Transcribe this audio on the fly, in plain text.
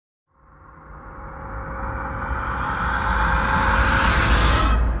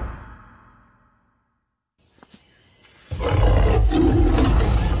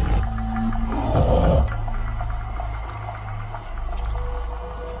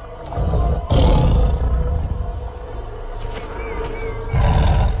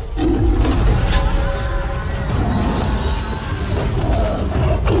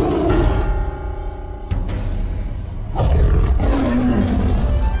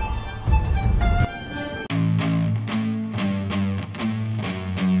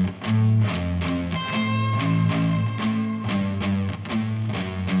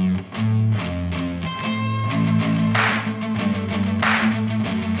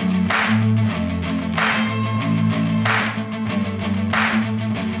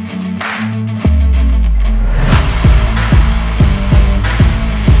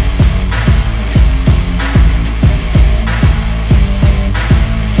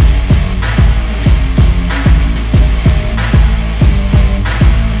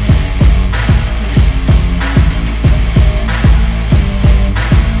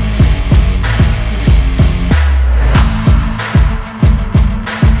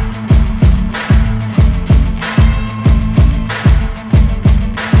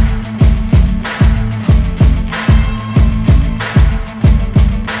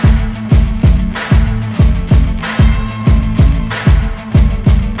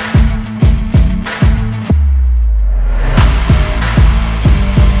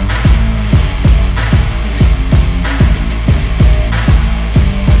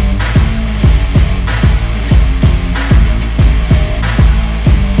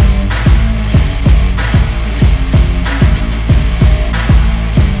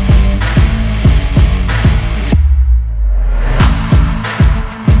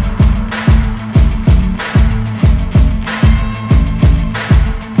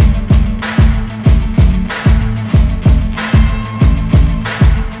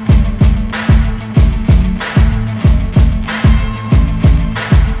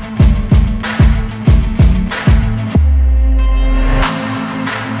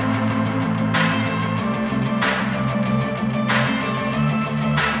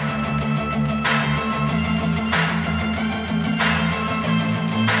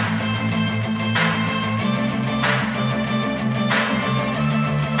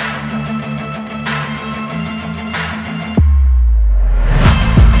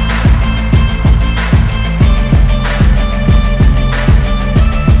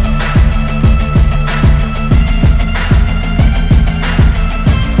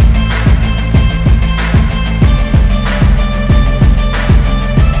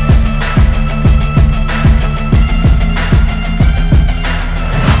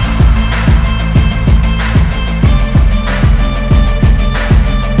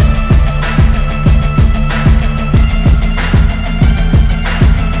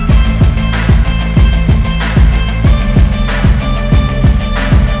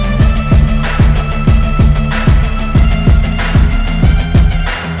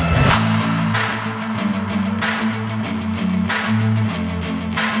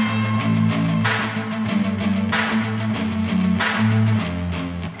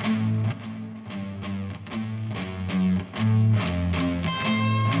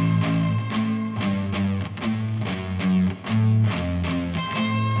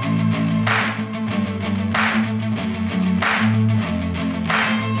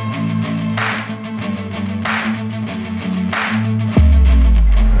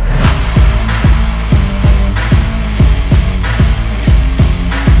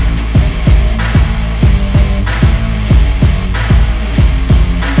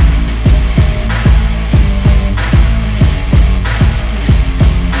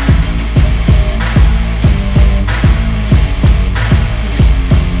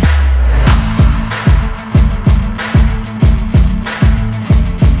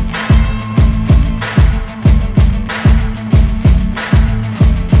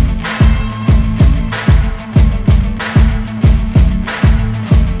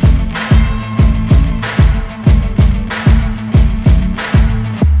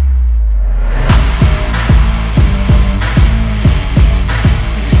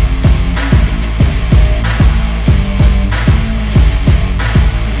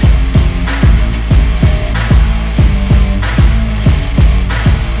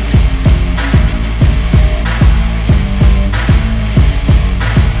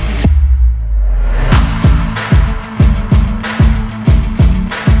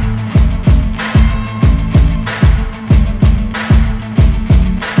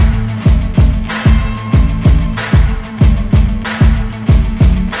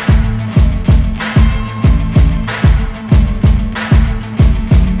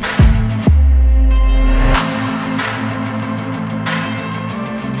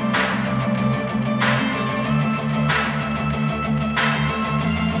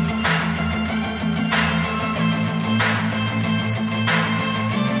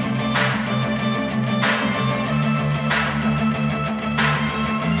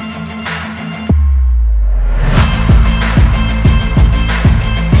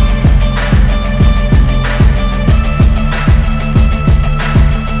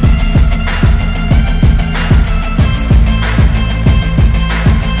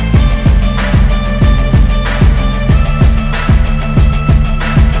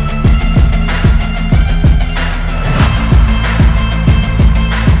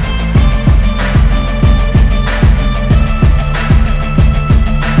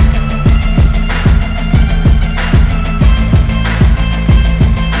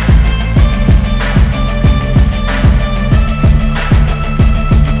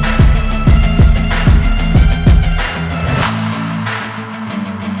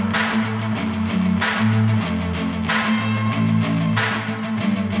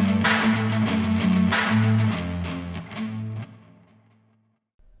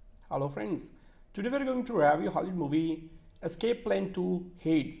Hello friends, today we are going to review Hollywood movie Escape Plan 2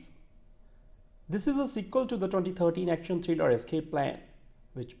 Hades. This is a sequel to the 2013 action thriller Escape Plan,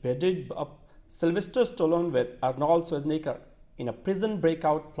 which bedded up Sylvester Stallone with Arnold Schwarzenegger in a prison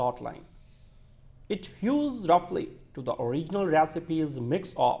breakout plotline. It hews roughly to the original recipe's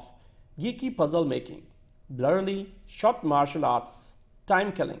mix of geeky puzzle making, blurry shot martial arts,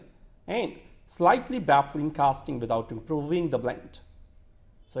 time killing, and slightly baffling casting without improving the blend.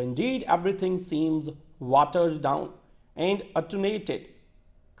 So indeed, everything seems watered down and attenuated,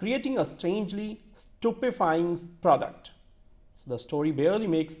 creating a strangely stupefying product. So the story barely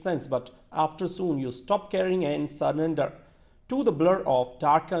makes sense, but after soon you stop caring and surrender to the blur of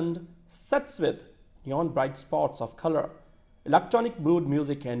darkened sets with neon bright spots of color, electronic mood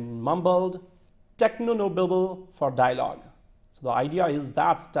music, and mumbled techno-noble for dialogue. So the idea is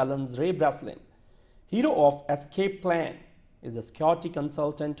that Stallone's Ray Breslin, hero of Escape Plan, is a security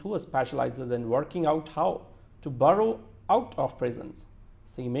consultant who specializes in working out how to burrow out of prisons.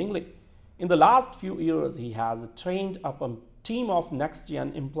 Seemingly, in the last few years, he has trained up a team of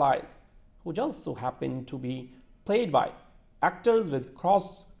next-gen employees who just so happen to be played by actors with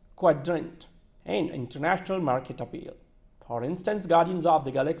cross-quadrant and international market appeal. For instance, Guardians of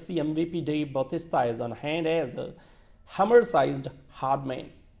the Galaxy MVP Dave Bautista is on hand as a Hammer-sized hardman,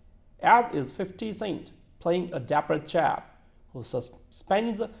 as is 50 Cent playing a dapper chap who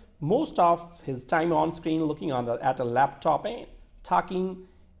spends most of his time on screen looking at a laptop and talking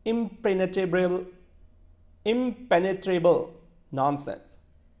impenetrable nonsense.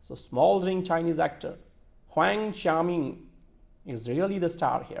 So smoldering Chinese actor Huang Xiaoming is really the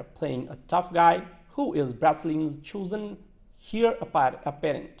star here, playing a tough guy who is Breslin's chosen heir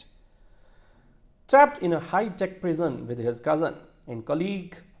apparent. Trapped in a high-tech prison with his cousin and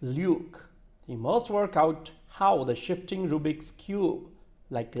colleague Luke, he must work out how the shifting Rubik's Cube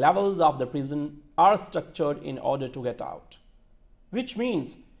like levels of the prison are structured in order to get out, which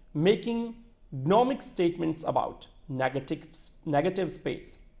means making gnomic statements about negative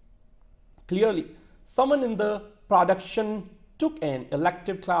space. Clearly, someone in the production took an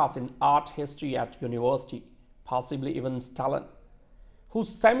elective class in art history at university, possibly even Stalin, who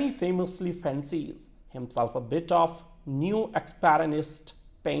semi-famously fancies himself a bit of new expressionist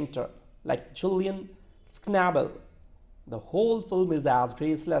painter like Julian Schnabel. The whole film is as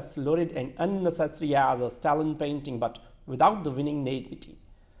graceless, lurid, and unnecessary as a Stalin painting, but without the winning naivety.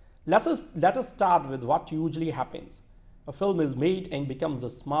 Let us start with what usually happens. A film is made and becomes a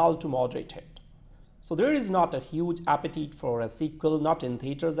small to moderate hit. So there is not a huge appetite for a sequel, not in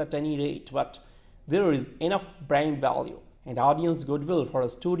theaters at any rate, but there is enough brand value and audience goodwill for a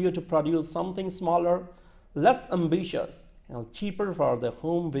studio to produce something smaller, less ambitious, and cheaper for the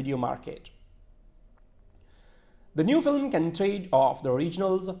home video market. The new film can trade off the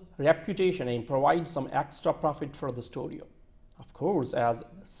original's reputation and provide some extra profit for the studio. Of course, as a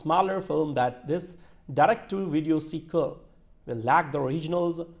smaller film, that this direct-to-video sequel will lack the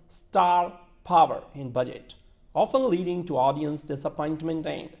original's star power and budget, often leading to audience disappointment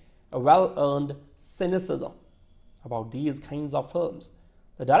and a well-earned cynicism about these kinds of films.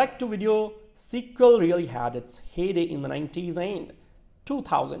 The direct-to-video sequel really had its heyday in the 90s and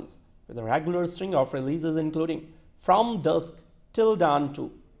 2000s with a regular string of releases including From Dusk Till Dawn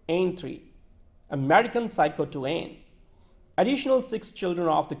 2 and 3, American Psycho 2 and additional 6 Children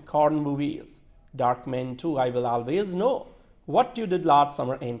of the Corn movies, Darkman 2, I Will Always Know What You Did Last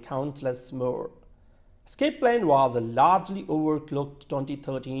Summer, and countless more. Escape Plan was a largely overlooked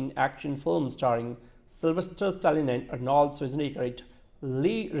 2013 action film starring Sylvester Stallone and Arnold Schwarzenegger. It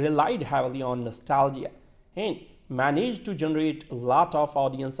relied heavily on nostalgia and managed to generate a lot of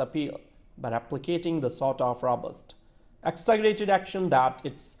audience appeal by replicating the sort of robust, exaggerated action that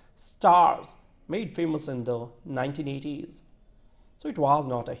its stars made famous in the 1980s. So it was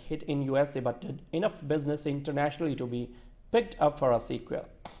not a hit in USA but did enough business internationally to be picked up for a sequel.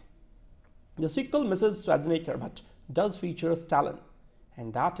 The sequel misses Schwarzenegger but does feature Stallone,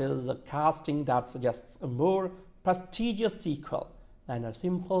 and that is a casting that suggests a more prestigious sequel than a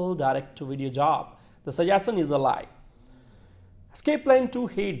simple direct-to-video job. The suggestion is a lie. Escape Plan 2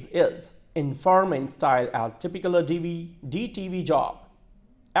 Hades is in form and style as typical a DTV job,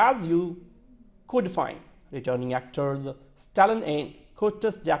 as you could find. Returning actors Stallone and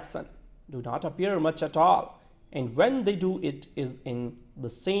Curtis Jackson do not appear much at all, and when they do, it is in the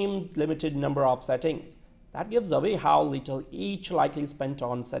same limited number of settings. That gives away how little each likely spent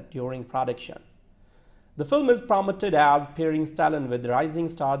on set during production. The film is promoted as pairing Stallone with rising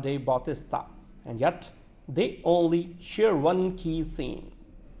star Dave Bautista, and yet they only share one key scene.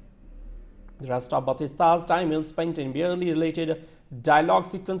 The rest of Bautista's time is spent in barely related dialogue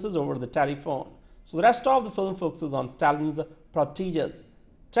sequences over the telephone. So the rest of the film focuses on Stalin's proteges,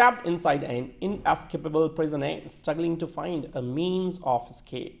 trapped inside an inescapable prison and struggling to find a means of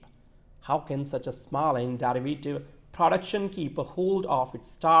escape. How can such a small and derivative production keep a hold of its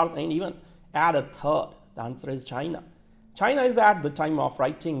stars and even add a third? The answer is China. China is at the time of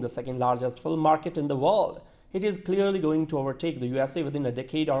writing the second largest film market in the world. It is clearly going to overtake the USA within a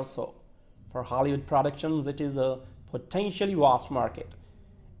decade or so. For Hollywood productions, it is a potentially vast market.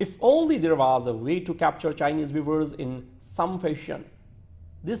 If only there was a way to capture Chinese viewers in some fashion.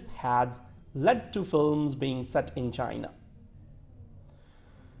 This has led to films being set in China,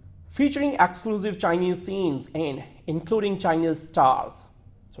 featuring exclusive Chinese scenes and including Chinese stars.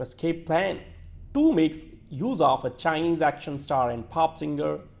 So Escape Plan 2 makes use of a Chinese action star and pop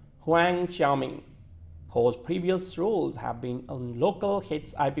singer Huang Xiaoming, whose previous roles have been on local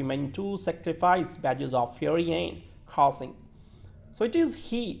hits IP Men 2, Sacrifice, Badges of Fury and Crossing. So it is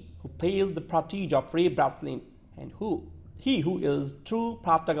he who plays the protege of Ray Breslin and he who is true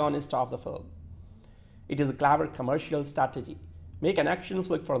protagonist of the film. It is a clever commercial strategy. Make an action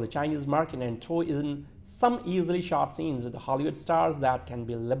flick for the Chinese market and throw in some easily shot scenes with the Hollywood stars that can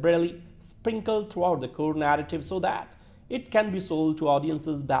be liberally sprinkled throughout the core narrative so that it can be sold to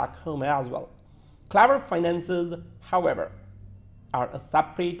audiences back home as well. Clever finances, however, are a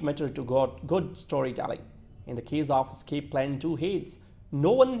separate matter to good storytelling. In the case of Escape Plan 2 Hades,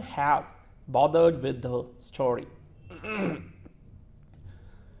 no one has bothered with the story.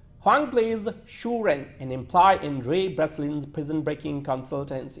 Huang plays Shu Ren, an employee in Ray Breslin's prison-breaking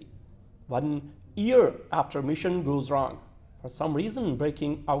consultancy. 1 year after mission goes wrong, for some reason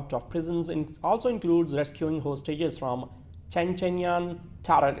breaking out of prisons also includes rescuing hostages from Chechenian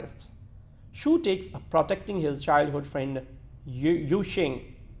terrorists. Shu takes up protecting his childhood friend Yu Xing,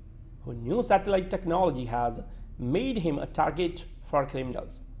 who new satellite technology has made him a target for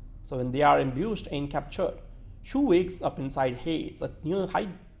criminals. So when they are ambushed and captured, Shu wakes up inside Hades, a new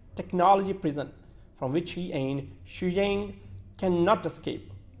high-technology prison from which he and Xu Yang cannot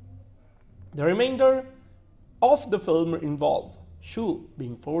escape. The remainder of the film involves Shu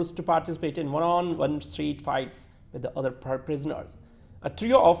being forced to participate in one-on-one street fights with the other prisoners, a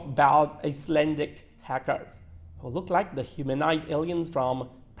trio of bald Icelandic hackers who look like the humanoid aliens from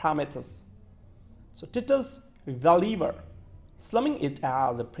Prometheus. So Titus Welliver, slumming it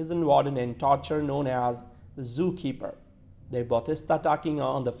as a prison warden and torture known as the zookeeper. Dave Bautista talking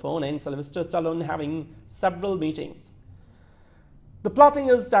on the phone and Sylvester Stallone having several meetings. The plotting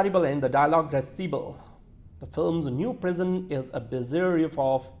is terrible and the dialogue reciprocal. The film's new prison is a bizarre riff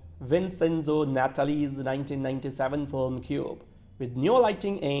of Vincenzo Natali's 1997 film Cube, with new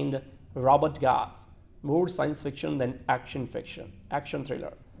lighting and robot guards, more science fiction than action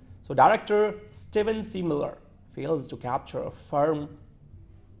thriller. So director Steven C. Miller fails to capture a firm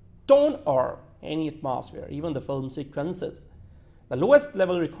tone or any atmosphere, even the film sequences. The lowest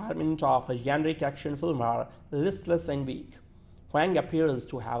level requirement of a generic action film are listless and weak. Huang appears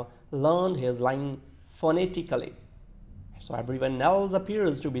to have learned his line phonetically, so everyone else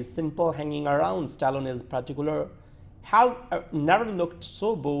appears to be simple hanging around. Stallone in particular has never looked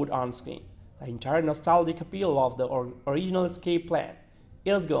so bored on screen. The entire nostalgic appeal of the original Escape Plan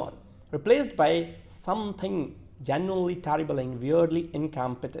is gone, replaced by something genuinely terrible and weirdly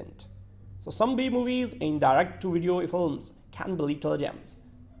incompetent. So some B-movies and direct-to-video films can be little gems.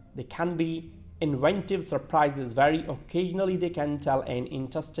 They can be inventive surprises. Very occasionally they can tell an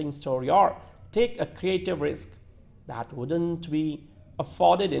interesting story or take a creative risk that wouldn't be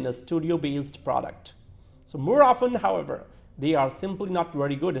afforded in a studio-based product. So more often, however, they are simply not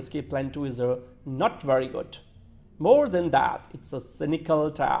very good. Escape Plan 2 is not very good. More than that, it's a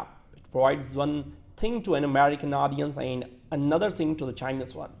cynical trap. It provides one thing to an American audience and another thing to the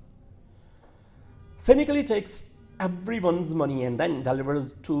Chinese one. Cynically takes everyone's money and then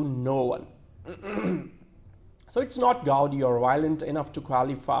delivers to no one. So it's not gaudy or violent enough to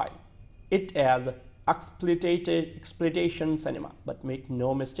qualify it as exploitation cinema. But make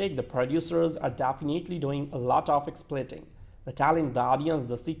no mistake, the producers are definitely doing a lot of exploiting the talent, the audience.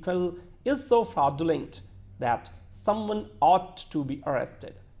 The sequel is so fraudulent that someone ought to be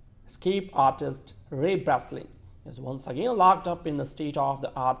arrested. Escape artist Ray Breslin is once again locked up in a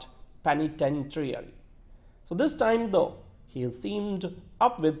state-of-the-art penitentiary. So this time though, he is teamed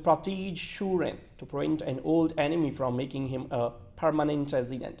up with protege Shu Ren to prevent an old enemy from making him a permanent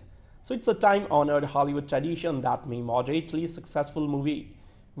resident. So it's a time-honored Hollywood tradition that may moderately successful movie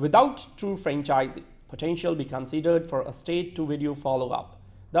without true franchising potential be considered for a straight-to-video follow-up.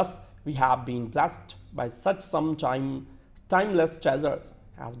 Thus, we have been blessed by such some timeless treasures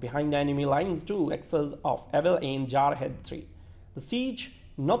as Behind Enemy Lines 2, Excess of Evil and Jarhead 3. the siege,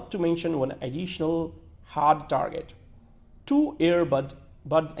 not to mention one additional hard target. 2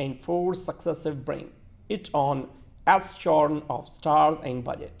 earbuds and 4 successive bring it on as shorn of stars and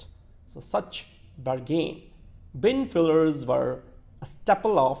budget. So such bargain bin fillers were a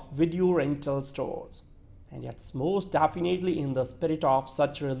staple of video rental stores. And it's most definitely in the spirit of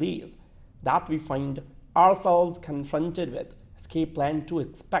such release that we find ourselves confronted with Escape Plan to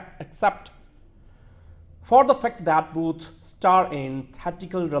accept for the fact that both star and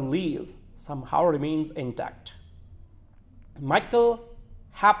theatrical release somehow remains intact. Michael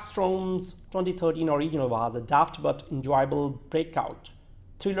Hafstrom's 2013 original was a daft but enjoyable breakout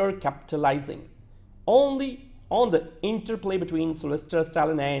thriller capitalizing only on the interplay between Sylvester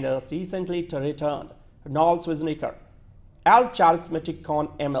Stallone and a recently returned Arnold Schwarzenegger as charismatic con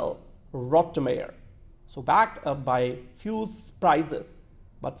Emil Rottenmeier. So backed up by few surprises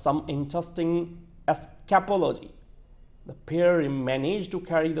but some interesting escapology, the pair managed to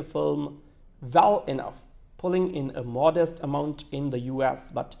carry the film well enough, pulling in a modest amount in the US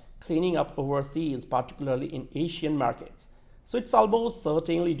but cleaning up overseas, particularly in Asian markets. So it's almost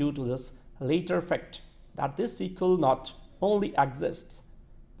certainly due to this later fact that this sequel not only exists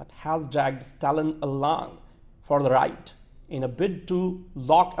but has dragged Stallone along for the ride in a bid to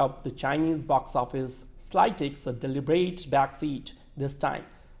lock up the Chinese box office. Sly takes a deliberate backseat this time,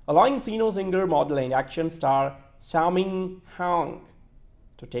 allowing singer, model and action star Xiaoming Huang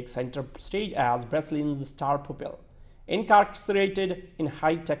to take center stage as Breslин's star pupil, incarcerated in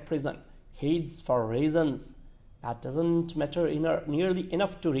high-tech prison, hides for reasons that doesn't matter nearly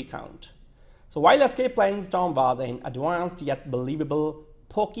enough to recount. So while Escape Plan Storm was an advanced yet believable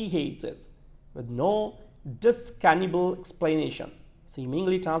pokey Hades with no discernible explanation,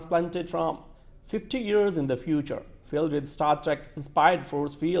 seemingly transplanted from 50 years in the future, filled with Star Trek-inspired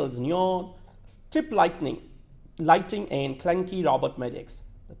force fields, neon, strip lighting and clunky robot medics.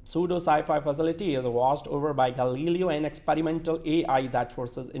 The pseudo-sci-fi facility is washed over by Galileo and experimental AI that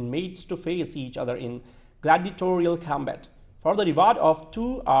forces inmates to face each other in gladiatorial combat for the reward of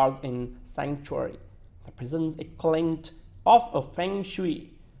 2 hours in sanctuary, the prison's equivalent of a feng shui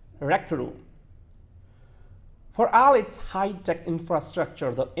rec room. For all its high-tech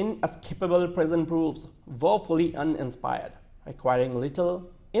infrastructure, the inescapable prison proves woefully uninspired, requiring little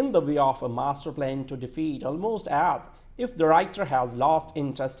in the way of a master plan to defeat, almost as if the writer has lost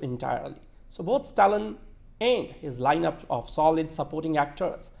interest entirely. So both Stallone and his lineup of solid supporting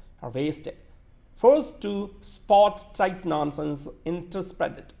actors are wasted, forced to spot tight nonsense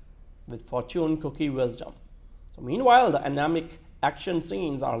interspersed with fortune cookie wisdom. So meanwhile, the anemic action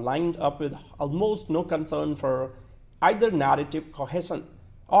scenes are lined up with almost no concern for either narrative cohesion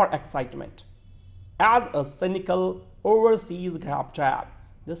or excitement. As a cynical overseas grab trap,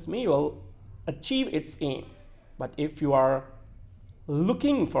 this may well achieve its aim, but if you are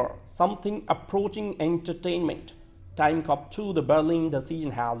looking for something approaching entertainment, Time Cop 2 The Berlin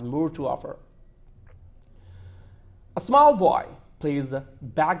Decision has more to offer. A small boy plays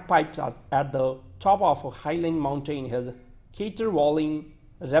bagpipes at the top of a highland mountain, his caterwauling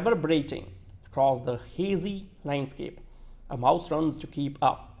reverberating across the hazy landscape. A mouse runs to keep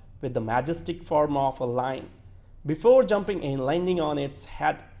up with the majestic form of a lion before jumping and landing on its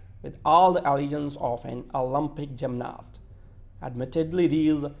head with all the elegance of an Olympic gymnast. Admittedly,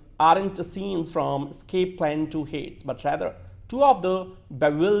 these aren't scenes from Escape Plan 2 Hades, but rather two of the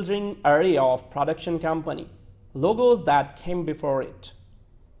bewildering array of production company logos that came before it.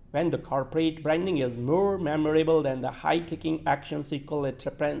 When the corporate branding is more memorable than the high-kicking action sequel it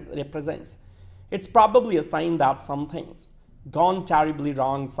represents, it's probably a sign that something's gone terribly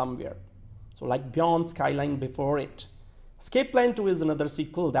wrong somewhere. So like Beyond Skyline before it, Escape Plan 2 is another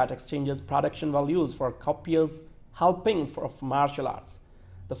sequel that exchanges production values for copious helpings of martial arts.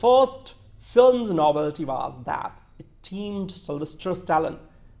 The first film's novelty was that it teamed Sylvester Stallone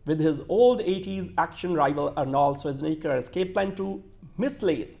with his old 80s action rival Arnold Schwarzenegger. Escape Plan 2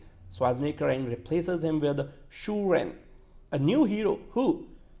 mislays Schwarzenegger and replaces him with Shu Ren, a new hero who,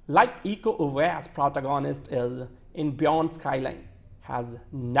 like Iko Uwais' protagonist is in Beyond Skyline, has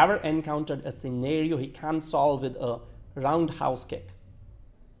never encountered a scenario he can't solve with a roundhouse kick.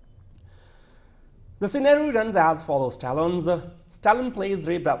 The scenario runs as follows. Stallone plays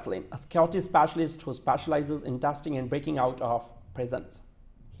Ray Breslin, a security specialist who specializes in testing and breaking out of prisons.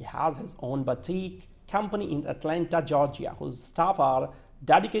 He has his own boutique company in Atlanta, Georgia, whose staff are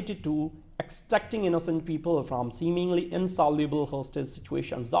dedicated to extracting innocent people from seemingly insoluble hostage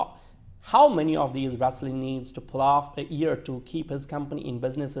situations. Though how many of these Breslin needs to pull off a year to keep his company in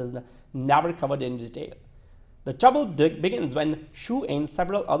business is never covered in detail. The trouble begins when Shu and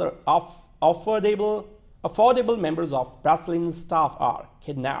several other affordable affordable members of Brazilian staff are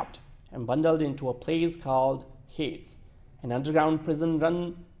kidnapped and bundled into a place called Hades, an underground prison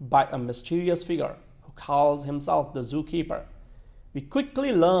run by a mysterious figure who calls himself the zookeeper. We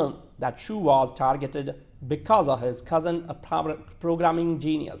quickly learn that Shu was targeted because of his cousin, a programming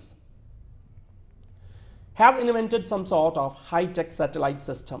genius, has invented some sort of high-tech satellite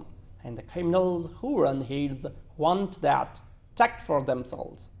system, and the criminals who run Hades want that tech for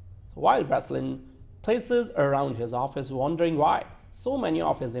themselves. So while Breslin places around his office wondering why so many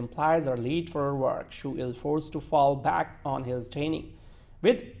of his employees are late for work, Shu is forced to fall back on his training,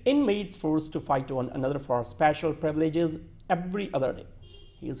 with inmates forced to fight one another for special privileges every other day.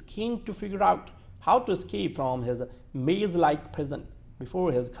 He is keen to figure out how to escape from his maze-like prison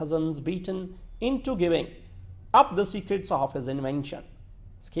before his cousins beaten into giving up the secrets of his invention.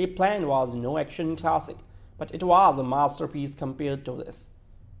 Escape Plan was no action classic, but it was a masterpiece compared to this,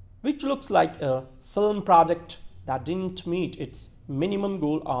 which looks like a film project that didn't meet its minimum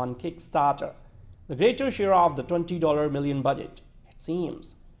goal on Kickstarter. The greater share of the $20 million budget, it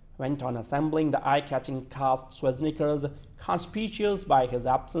seems, went on assembling the eye-catching cast. Schwarzenegger's conspicuous by his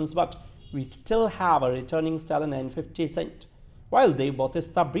absence, but we still have a returning Stallone and 50 Cent, while Dave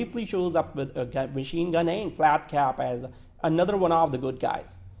Bautista briefly shows up with a machine gun and flat cap as another one of the good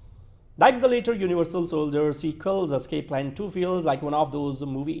guys. Like the later Universal Soldier sequels, Escape Plan 2 feels like one of those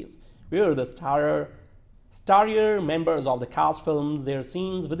movies where the starrier members of the cast films their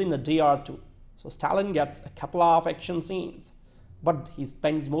scenes within a day or two. So Stallone gets a couple of action scenes, but he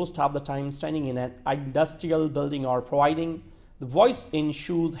spends most of the time standing in an industrial building or providing the voice in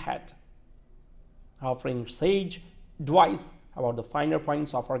Shu's head, offering sage advice about the finer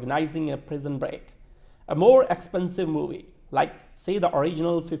points of organizing a prison break. A more expensive movie, like say the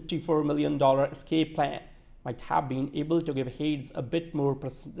original $54 million Escape Plan, might have been able to give Hades a bit more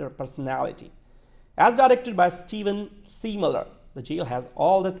personality. As directed by Steven C. Miller, the jail has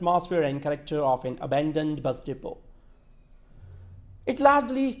all the atmosphere and character of an abandoned bus depot. It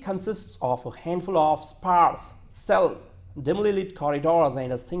largely consists of a handful of sparse cells, dimly lit corridors,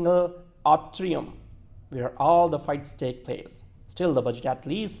 and a single atrium where all the fights take place. Still, the budget at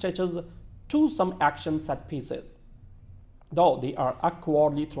least stretches to some action set pieces, though they are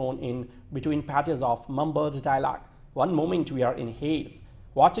awkwardly thrown in between patches of mumbled dialogue. One moment we are in Hades,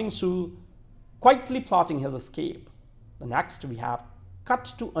 watching Shu quietly plotting his escape. The next we have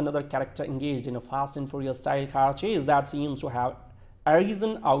cut to another character engaged in a Fast and Furious style car chase that seems to have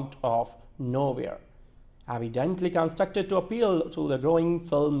arisen out of nowhere, evidently constructed to appeal to the growing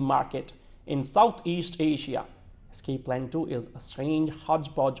film market in Southeast Asia. Escape Plan 2 is a strange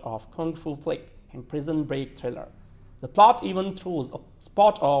hodgepodge of kung fu flick and prison break thriller. The plot even throws a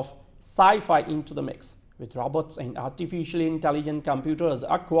spot of sci-fi into the mix, with robots and artificially intelligent computers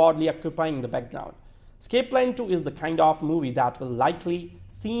awkwardly occupying the background. Escape Plan 2 is the kind of movie that will likely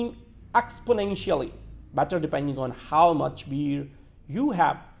seem exponentially better depending on how much beer you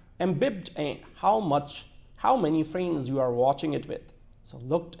have imbibed and how many friends you are watching it with. So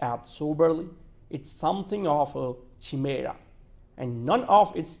looked at soberly, it's something of a chimera, and none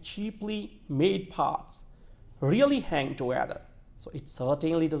of its cheaply made parts really hang together. So it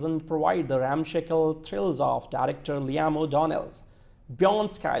certainly doesn't provide the ramshackle thrills of director Liam O'Donnell's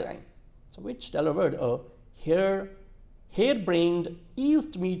Beyond Skyline, so which delivered a harebrained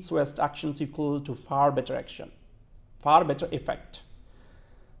East meets West action sequel to far better effect.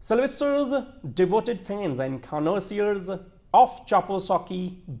 Sylvester's devoted fans and connoisseurs of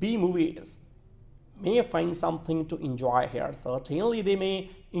Chaposaki B-movies may find something to enjoy here. Certainly they may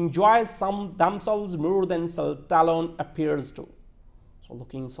enjoy themselves more than Stallone appears to. So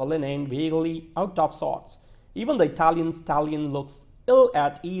looking sullen and vaguely out of sorts, even the Italian stallion looks ill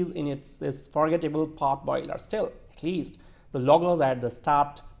at ease in this forgettable potboiler. Still, at least the logos at the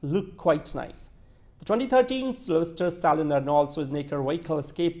start look quite nice. The 2013 Sylvester Stallone and Arnold Schwarzenegger vehicle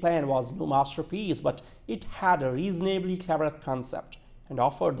Escape Plan was no masterpiece, but it had a reasonably clever concept and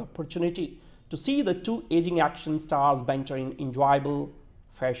offered the opportunity to see the two aging action stars banter in enjoyable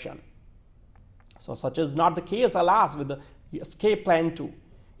fashion. So such is not the case, alas, with the Escape Plan 2.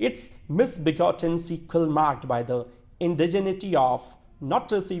 Its misbegotten sequel marked by the indigeneity of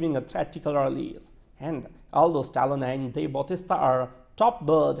not receiving a theatrical release. And although Stallone and Dave Bautista are top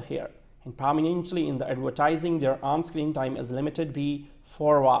billed here and prominently in the advertising, their on-screen time is limited, be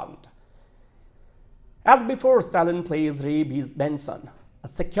forewarned. As before, Stallone plays Ray Benson, a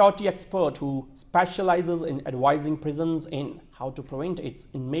security expert who specializes in advising prisons in how to prevent its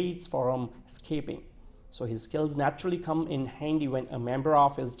inmates from escaping. So his skills naturally come in handy when a member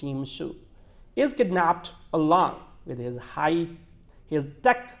of his team, Shu, is kidnapped along with his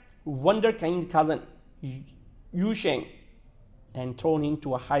tech wunderkind cousin, Yusheng and thrown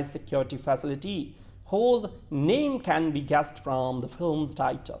into a high security facility whose name can be guessed from the film's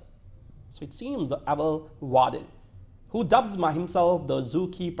title. So it seems the evil warden, who dubs himself the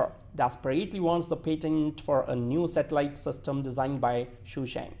zookeeper, desperately wants the patent for a new satellite system designed by Xu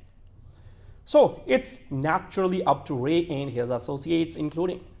Sheng. So it's naturally up to Ray and his associates,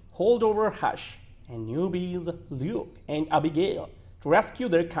 including holdover Hush and newbies Luke and Abigail, to rescue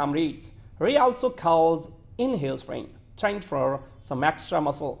their comrades. Ray also calls in his friend Trent for some extra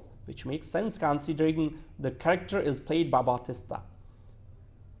muscle, which makes sense considering the character is played by Bautista.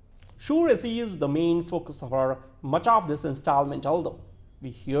 Shu receives the main focus for much of this installment, although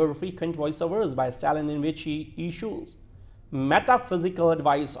we hear frequent voiceovers by Stallone in which he issues metaphysical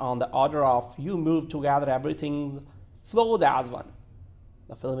advice on the order of "you move together, everything flows as one."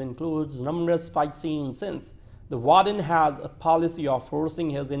 The film includes numerous fight scenes since the warden has a policy of forcing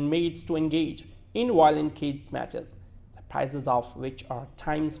his inmates to engage in violent cage matches, the prices of which are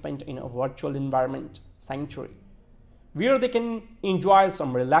time spent in a virtual environment sanctuary, where they can enjoy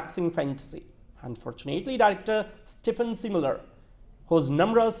some relaxing fantasy. Unfortunately, director Stephen Simler, whose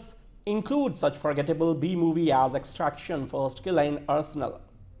numbers include such forgettable B-movie as Extraction, First Kill and Arsenal,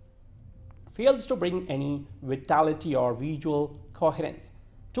 fails to bring any vitality or visual coherence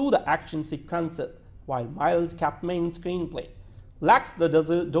to the action sequences, while Miles Chapman's screenplay lacks the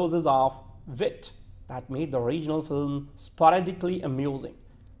doses of wit that made the original film sporadically amusing.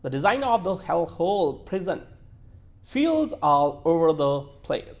 The design of the hellhole prison feels all over the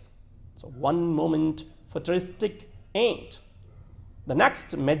place. So one moment futuristic and the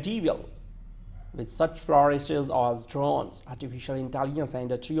next medieval, with such flourishes as drones, artificial intelligence,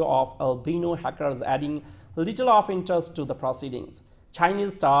 and a trio of albino hackers adding little of interest to the proceedings.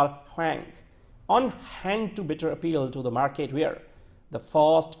 Chinese star Huang, on hand to better appeal to the market where the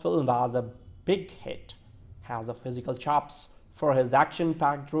first film was a big hit, has the physical chops for his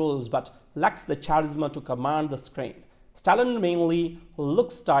action-packed roles but lacks the charisma to command the screen. Stallone mainly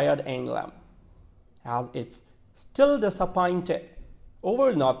looks tired and limp, as if still disappointed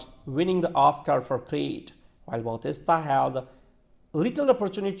over not winning the Oscar for Creed, while Bautista has little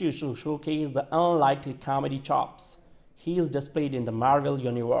opportunity to showcase the unlikely comedy chops he is displayed in the Marvel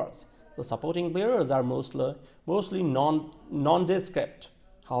universe. The supporting players are mostly nondescript,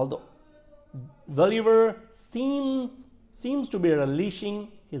 although Welliver seems to be relishing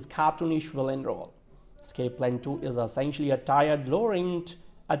his cartoonish villain role. Escape Plan 2 is essentially a tired, low-rent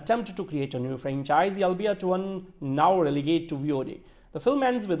attempt to create a new franchise, albeit one now relegated to VOD. The film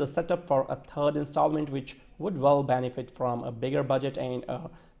ends with a setup for a third installment, which would well benefit from a bigger budget and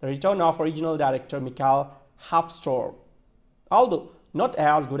the return of original director Mikhail Hafstorm. Although not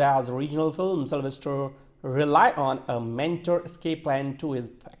as good as original film, Sylvester relies on a mentor. Escape Plan 2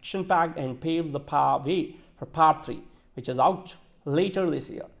 is action-packed and paves the way for Part 3, which is out later this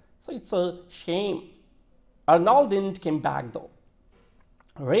year. So it's a shame Arnold didn't come back though.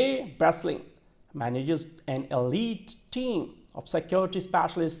 Ray Breslin manages an elite team of security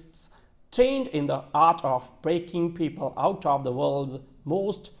specialists trained in the art of breaking people out of the world's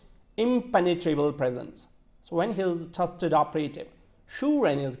most impenetrable prisons. So when his trusted operative, Shu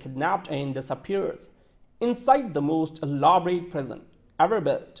Ren, is kidnapped and disappears inside the most elaborate prison ever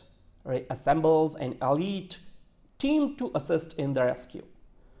built, Ray assembles an elite team to assist in the rescue.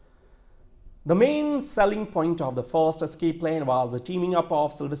 The main selling point of the first Escape Plan was the teaming up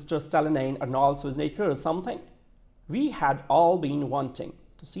of Sylvester Stallone and Arnold Schwarzenegger, something we had all been wanting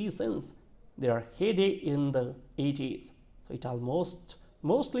to see since their heyday in the 80s. So it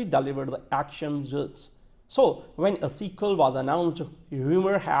mostly delivered the action goods. So when a sequel was announced,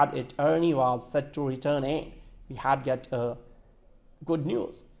 rumor had it Ernie was set to return and we had get good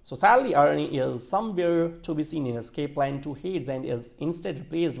news. So sadly, Ernie is somewhere to be seen in Escape Plan 2 Hades and is instead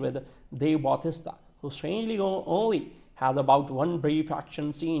replaced with Dave Bautista, who strangely only has about one brief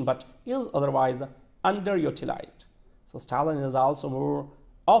action scene but is otherwise underutilized. So Stallone is also more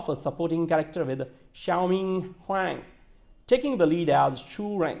of a supporting character, with Xiaoming Huang taking the lead as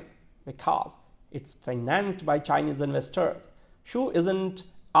Shu Ren because it's financed by Chinese investors. Shu isn't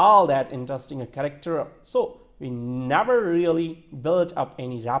all that interesting a character, so we never really built up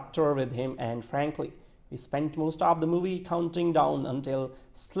any rapport with him, and frankly, we spent most of the movie counting down until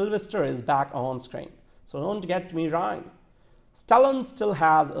Sylvester is back on screen. So don't get me wrong, Stallone still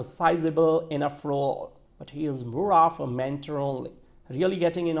has a sizable enough role, but he is more of a mentor only, really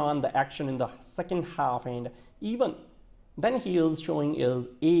getting in on the action in the second half, and even then he is showing his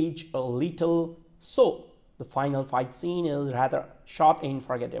age a little, so the final fight scene is rather short and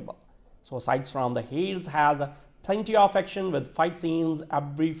forgettable. So aside from the Hades has plenty of action with fight scenes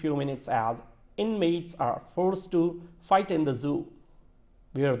every few minutes, as inmates are forced to fight in the zoo,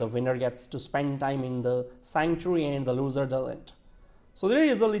 where the winner gets to spend time in the sanctuary and the loser doesn't. So there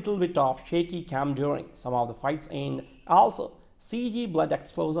is a little bit of shaky cam during some of the fights and also CG blood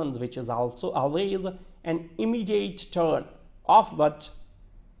explosions, which is also always an immediate turn off, but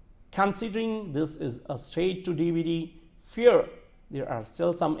considering this is a straight to DVD fare, there are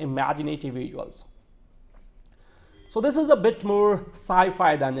still some imaginative visuals. So this is a bit more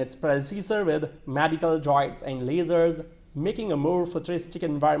sci-fi than its predecessor, with medical droids and lasers making a more futuristic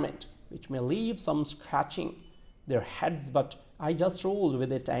environment, which may leave some scratching their heads, but I just rolled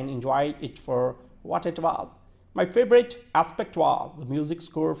with it and enjoyed it for what it was. My favorite aspect was the music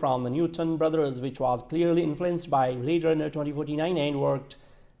score from the Newton brothers, which was clearly influenced by Blade Runner 2049 and worked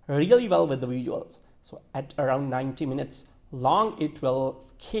really well with the visuals. So at around 90 minutes long, it will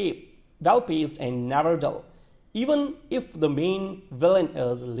escape, well paced and never dull. Even if the main villain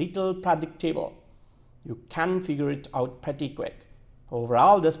is little predictable, you can figure it out pretty quick.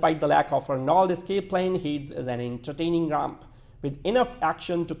 Overall, despite the lack of Arnold, Escape Plan Hades is an entertaining romp with enough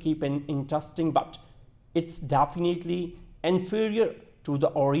action to keep it interesting, but it's definitely inferior to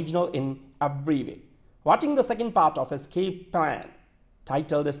the original in every way. Watching the second part of Escape Plan,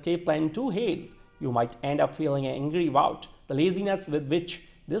 titled Escape Plan 2 Hades, you might end up feeling angry about the laziness with which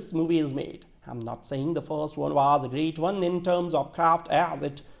this movie is made. I'm not saying the first one was a great one in terms of craft, as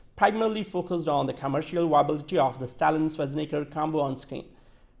it primarily focused on the commercial viability of the Stallone-Schwarzenegger combo on screen,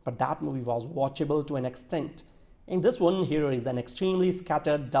 but that movie was watchable to an extent, and this one here is an extremely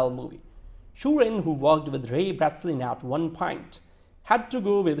scattered, dull movie. Shuren, who worked with Ray Breslin at one point, had to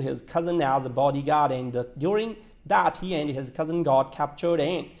go with his cousin as a bodyguard, and during that he and his cousin got captured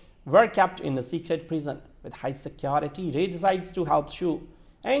and were kept in a secret prison with high security. Ray decides to help Shu,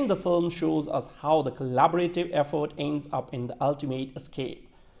 and the film shows us how the collaborative effort ends up in the ultimate escape.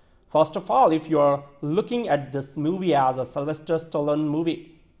 First of all, if you are looking at this movie as a Sylvester Stallone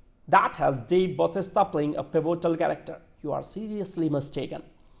movie that has Dave Bautista playing a pivotal character, you are seriously mistaken.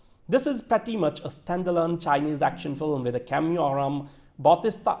 This is pretty much a standalone Chinese action film with a cameo from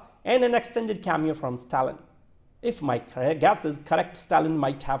Bautista and an extended cameo from Stallone. If my guess is correct, Stallone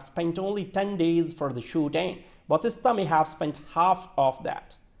might have spent only 10 days for the shoot and Bautista may have spent half of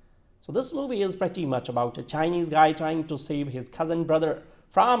that. So this movie is pretty much about a Chinese guy trying to save his cousin brother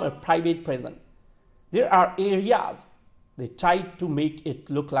from a private prison. There are areas they tried to make it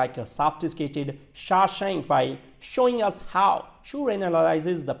look like a sophisticated Shawshank by showing us how Shu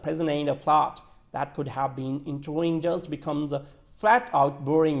analyzes the prison, and a plot that could have been intriguing just becomes flat out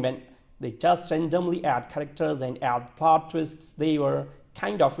boring when they just randomly add characters and add plot twists. They were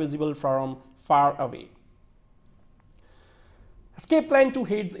kind of visible from far away. Escape Plan 2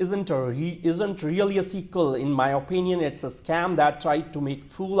 Hades isn't really a sequel. In my opinion, it's a scam that tried to make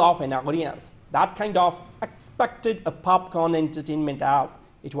fool of an audience that kind of expected a popcorn entertainment, as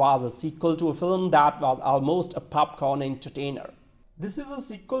it was a sequel to a film that was almost a popcorn entertainer. This is a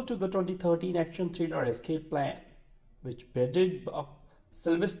sequel to the 2013 action thriller Escape Plan, which bedded up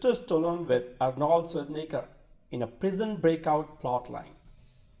Sylvester Stallone with Arnold Schwarzenegger in a prison breakout plotline.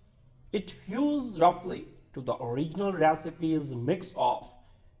 It hews roughly to the original recipe's mix of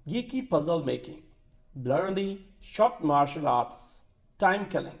geeky puzzle making, blurry shot martial arts, time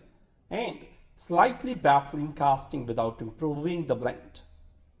killing, and slightly baffling casting without improving the blend.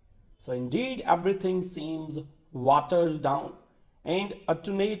 So indeed, everything seems watered down and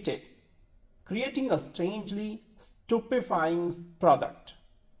attenuated, creating a strangely stupefying product.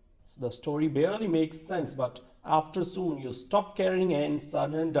 So the story barely makes sense, but after soon you stop caring and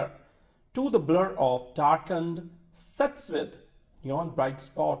surrender to the blur of darkened sets with neon bright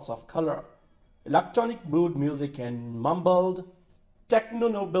spots of color, electronic mood music, and mumbled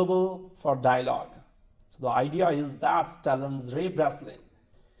techno-noble for dialogue. So the idea is that Stallone's Ray Breslin,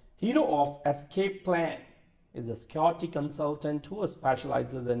 hero of Escape Plan, is a security consultant who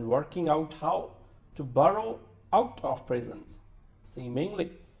specializes in working out how to burrow out of prisons.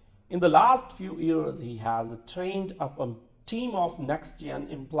 Seemingly, in the last few years, he has trained up a team of next-gen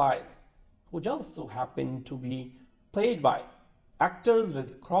employees who just so happen to be played by actors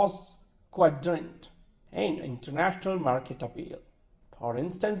with cross-quadrant and international market appeal. For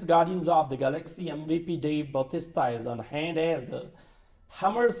instance, Guardians of the Galaxy MVP Dave Bautista is on hand as a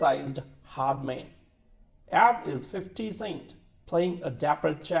Hammer-sized hard man, as is 50 Cent playing a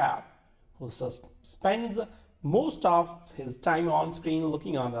dapper chap who spends most of his time on screen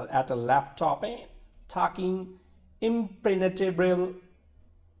looking at a laptop and talking impenetrable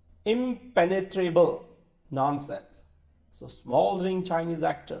nonsense. So smoldering Chinese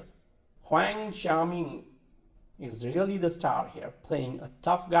actor Huang Xiaoming is really the star here, playing a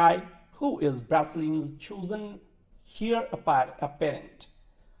tough guy who is Brazilian's chosen heir apparent.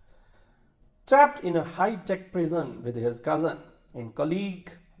 Trapped in a high-tech prison with his cousin and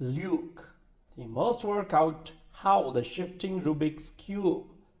colleague Luke, he must work out how the shifting Rubik's Cube,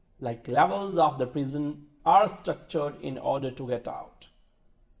 like levels of the prison, are structured in order to get out,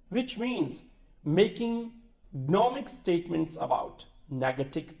 which means making gnomic statements about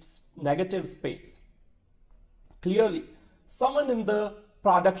negative space. Clearly, someone in the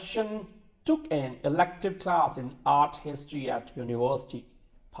production took an elective class in art history at university,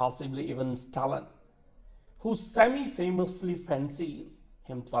 possibly even Stalin, who semi-famously fancies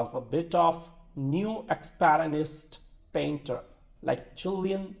himself a bit of new expressionist painter like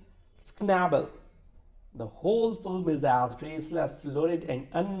Julian Schnabel. The whole film is as graceless, lurid and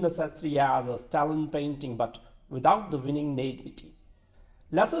unnecessary as a Stalin painting, but without the winning naivety.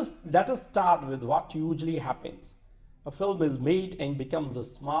 Let us start with what usually happens. A film is made and becomes a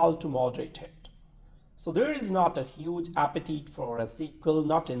small to moderate hit. So there is not a huge appetite for a sequel,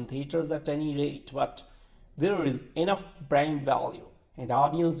 not in theaters at any rate, but there is enough brand value and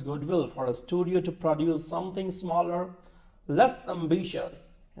audience goodwill for a studio to produce something smaller, less ambitious,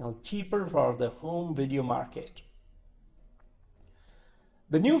 and cheaper for the home video market.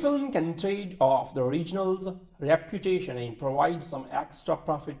 The new film can trade off the original's reputation and provide some extra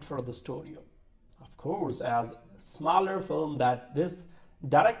profit for the studio. Of course, as a smaller film, that this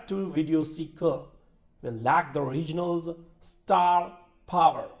direct-to-video sequel will lack the original's star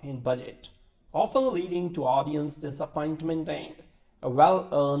power and budget, often leading to audience disappointment and a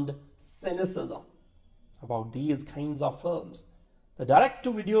well-earned cynicism about these kinds of films. The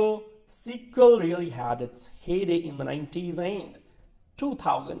direct-to-video sequel really had its heyday in the 90s and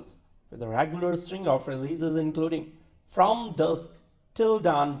 2000s, with a regular string of releases including From Dusk Till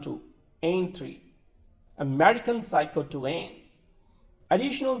Dawn 2, Ain 3, American Psycho 2 and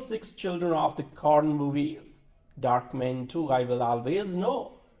additional 6 Children of the Corn movies, Darkman 2, I Will Always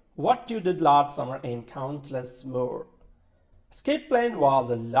Know, What You Did Last Summer and countless more. Escape Plan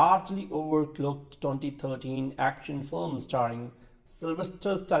was a largely overlooked 2013 action film starring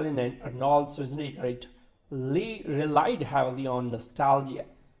Sylvester Stallone and Arnold Schwarzenegger. It relied heavily on nostalgia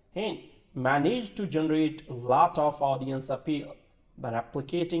and managed to generate a lot of audience appeal by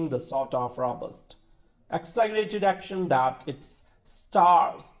replicating the sort of robust, exaggerated action that its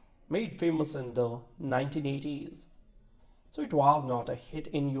stars made famous in the 1980s. So it was not a hit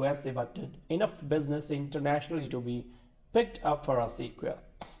in USA but did enough business internationally to be picked up for a sequel.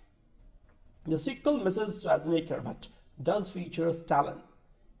 The sequel misses Schwarzenegger but does feature Stallone,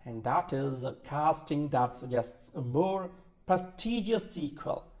 and that is a casting that suggests a more prestigious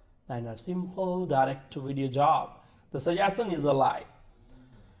sequel than a simple direct-to-video job. The suggestion is a lie.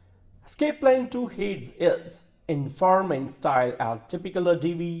 Escape Plan 2 Hades is in form and style as typical a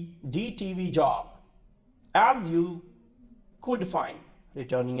DTV job, as you could find.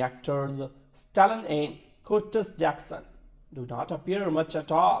 Returning actors Stallone and Curtis Jackson do not appear much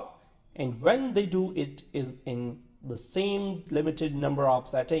at all, and when they do, it is in the same limited number of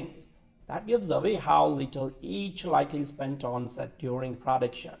settings. That gives away how little each likely spent on set during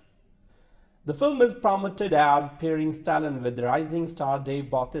production. The film is promoted as pairing Stallone with rising star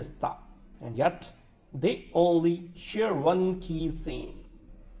Dave Bautista, and yet they only share one key scene.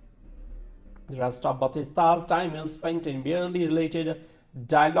 The rest of Bautista's time is spent in barely related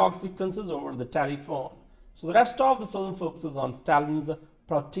dialogue sequences over the telephone. So the rest of the film focuses on Stallone's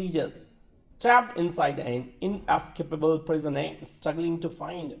proteges, trapped inside an inescapable prison and struggling to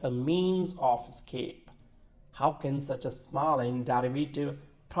find a means of escape. How can such a small and derivative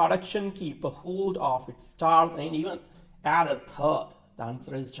production keep a hold of its stars and even add a third? The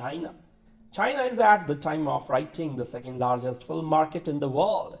answer is China. China is at the time of writing the second largest film market in the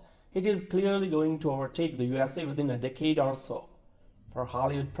world. It is clearly going to overtake the USA within a decade or so. For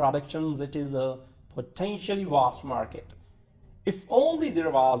Hollywood productions, it is a potentially vast market. If only there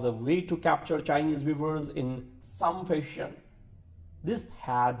was a way to capture Chinese viewers in some fashion. This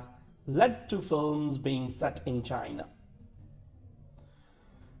has led to films being set in China,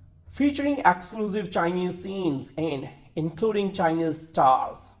 featuring exclusive Chinese scenes and including Chinese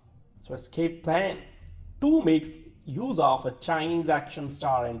stars. So Escape Plan 2 makes use of a Chinese action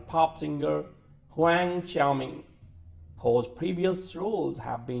star and pop singer Huang Xiaoming, whose previous roles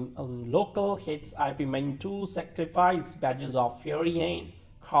have been on local hits IP Men 2, Sacrifice, Badges of Fury and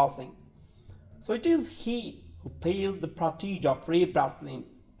Crossing. So it is he who plays the protege of Ray Breslin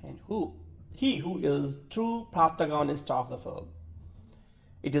and he who is true protagonist of the film.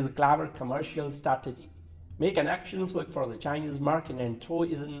 It is a clever commercial strategy. Make an action flick for the Chinese market and throw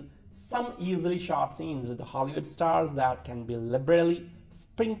in some easily shot scenes with the Hollywood stars that can be liberally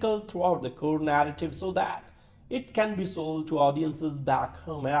sprinkled throughout the core narrative so that it can be sold to audiences back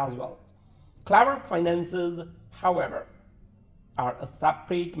home as well. Clever finances, however, are a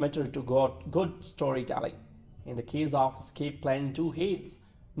separate matter to good storytelling. In the case of Escape Plan 2 Hades,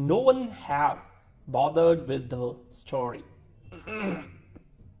 no one has bothered with the story.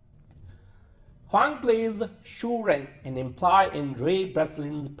 Huang plays Shu Ren, an employee in Ray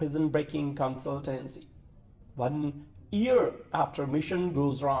Breslin's prison-breaking consultancy. 1 year after mission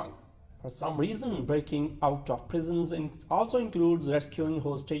goes wrong, for some reason breaking out of prisons also includes rescuing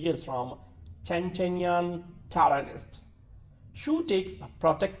hostages from Chechenian terrorists. Shu takes up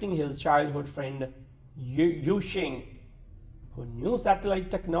protecting his childhood friend Yuxing, whose new satellite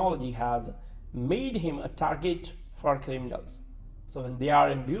technology has made him a target for criminals. So when they are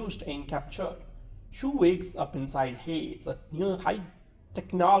ambushed and captured, Shu wakes up inside Hades, a new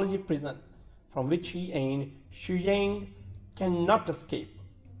high-technology prison from which he and Xuyang cannot escape.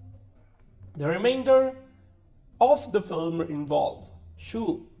 The remainder of the film involves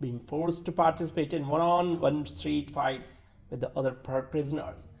Shu being forced to participate in one-on-one street fights with the other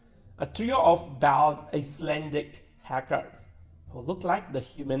prisoners, a trio of bald Icelandic hackers who look like the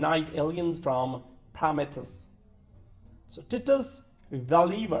humanoid aliens from Prometheus. So Titus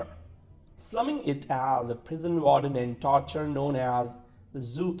Welliver, slumming it as a prison warden and torture known as the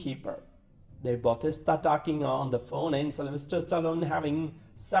Zookeeper. Dave Bautista talking on the phone and Sylvester Stallone having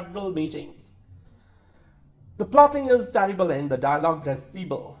several meetings. The plotting is terrible and the dialogue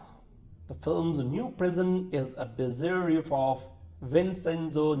risible. The film's new prison is a bizarre riff of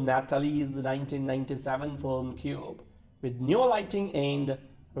Vincenzo Natali's 1997 film Cube, with new lighting and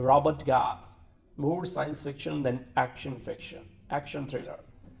robot guards, more science fiction than action thriller.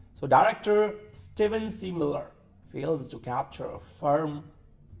 So director Steven C. Miller fails to capture a firm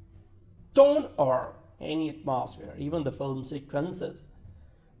tone or any atmosphere, even the film sequences.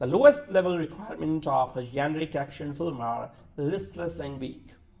 The lowest level requirement of a generic action film are listless and weak.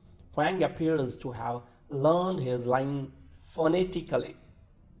 Huang appears to have learned his line phonetically,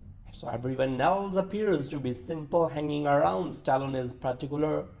 so everyone else appears to be simple hanging around. Stallone in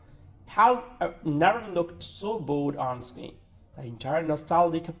particular has never looked so bored on screen. The entire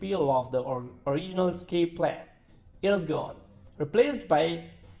nostalgic appeal of the original Escape Plan is gone, replaced by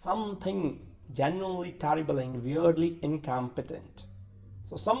something genuinely terrible and weirdly incompetent.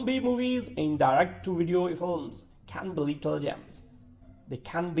 So some B-movies and direct-to-video films can be little gems. They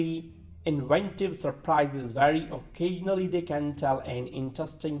can be inventive surprises. Very occasionally they can tell an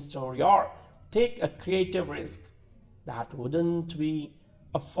interesting story or take a creative risk that wouldn't be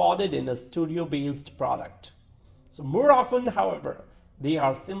afforded in a studio-based product. So more often, however, they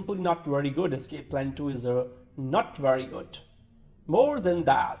are simply not very good. Escape Plan 2 is not very good. More than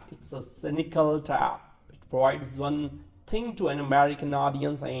that, it's a cynical tap. It provides one thing to an American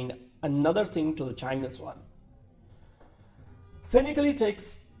audience and another thing to the Chinese one. Cynically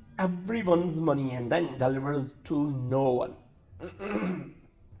takes everyone's money and then delivers to no one.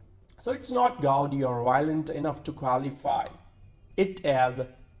 So it's not gaudy or violent enough to qualify it as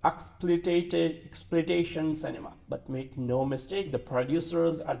exploitation cinema. But make no mistake, the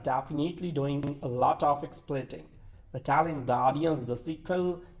producers are definitely doing a lot of exploiting. The talent, the audience, the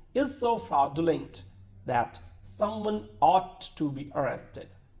sequel is so fraudulent that someone ought to be arrested.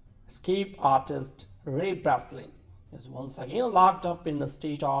 Escape artist Ray Breslin is once again locked up in a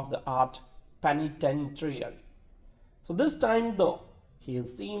state-of-the-art penitentiary. So this time though, he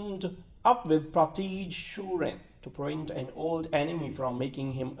is teamed up with Protege Shu Ren to prevent an old enemy from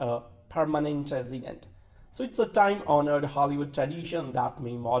making him a permanent resident. So it's a time-honored Hollywood tradition that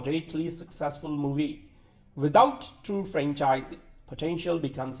may moderately successful movie without true franchise potential be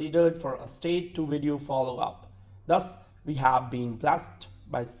considered for a straight-to-video follow-up. Thus, we have been blessed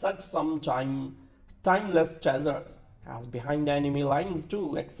by such some timeless treasures as Behind Enemy Lines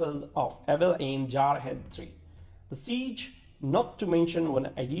 2, Excess of Evil and Jarhead 3. The Siege, not to mention one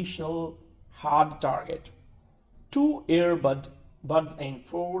additional hard target. 2 earbuds and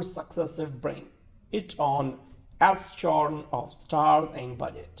 4 successive bring it on as shorn of stars and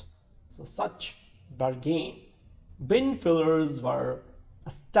budget. So such bargain bin fillers were a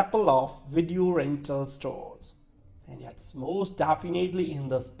staple of video rental stores. And it's most definitely in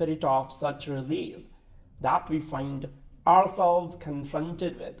the spirit of such release that we find ourselves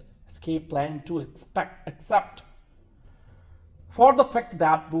confronted with Escape Plan 2 except for the fact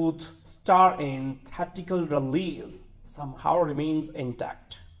that both star and theatrical release somehow remains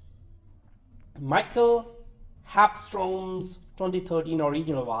intact. Michael Hafstrom's 2013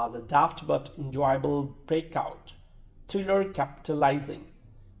 original was a daft but enjoyable breakout thriller capitalizing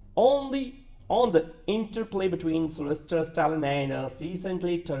only on the interplay between Sylvester Stallone and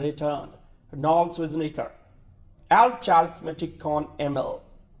recently returned Arnold Schwarzenegger as charismatic con Emil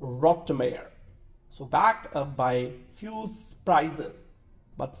Rottenmeier. So backed up by few surprises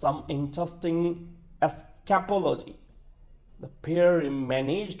but some interesting escapology, the pair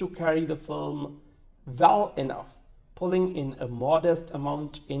managed to carry the film well enough, pulling in a modest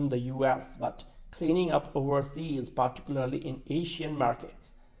amount in the US but cleaning up overseas, particularly in Asian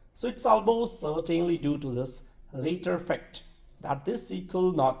markets. So it's almost certainly due to this later fact that this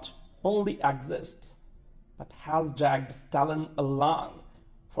sequel not only exists but has dragged Stallone along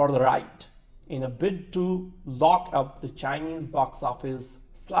for the ride. In a bid to lock up the Chinese box office,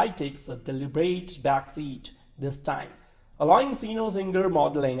 Sly takes a deliberate backseat this time, allowing singer,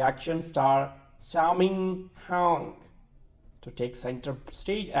 model and action star Xiaoming Huang to take center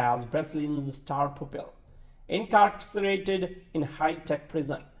stage as Brazilian's star pupil, incarcerated in high-tech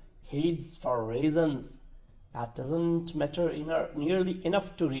prison, hides for reasons that doesn't matter nearly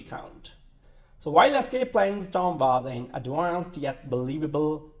enough to recount. So while Escape Plan's Tom was an advanced yet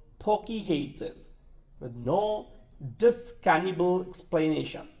believable pokey hates with no discernible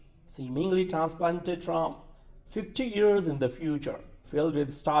explanation, seemingly transplanted from 50 years in the future, filled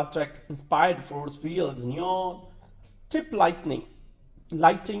with Star Trek-inspired force fields, neon strip lighting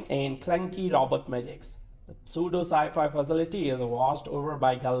and clunky robot magics. The pseudo-sci-fi facility is watched over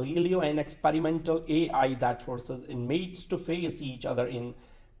by Galileo, an experimental AI that forces inmates to face each other in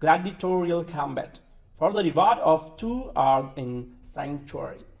gladiatorial combat for the reward of 2 hours in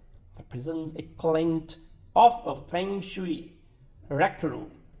sanctuary, the prison's equivalent of a feng shui rec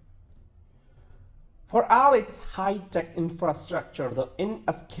room. For all its high-tech infrastructure, the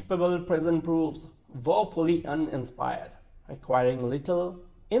inescapable prison proves woefully uninspired, requiring little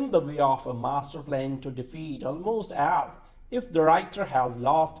in the way of a master plan to defeat, almost as if the writer has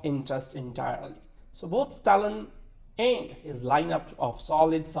lost interest entirely. So both Stallone and his lineup of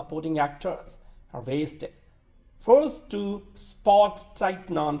solid supporting actors are wasted, forced to spot type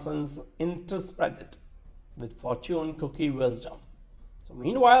nonsense interspersed with fortune cookie wisdom. So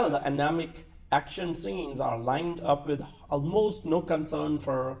meanwhile, the anemic action scenes are lined up with almost no concern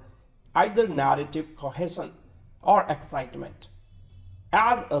for either narrative cohesion or excitement.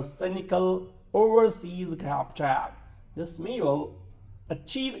 As a cynical overseas grab trap, this may well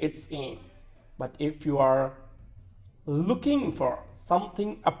achieve its aim, but if you are looking for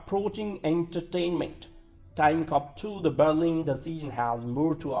something approaching entertainment, Time Cop 2 The Berlin Decision has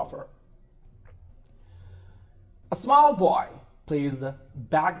more to offer. A small boy plays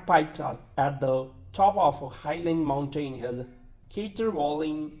bagpipes at the top of a highland mountain, his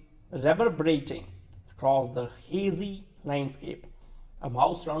caterwauling reverberating across the hazy landscape. A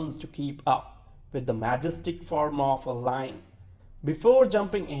mouse runs to keep up with the majestic form of a lion before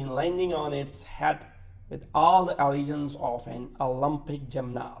jumping and landing on its head with all the elegance of an Olympic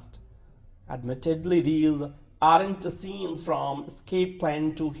gymnast. Admittedly, these aren't scenes from Escape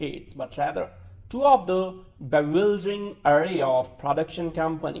Plan 2 hits, but rather two of the bewildering array of production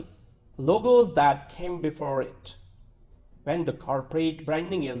company logos that came before it. When the corporate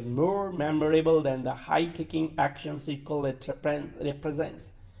branding is more memorable than the high-kicking action sequel it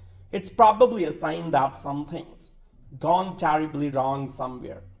represents, it's probably a sign that something's gone terribly wrong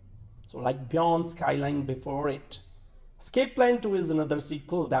somewhere. So like Beyond Skyline before it, Escape Plan 2 is another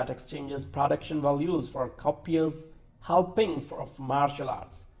sequel that exchanges production values for copious helpings of martial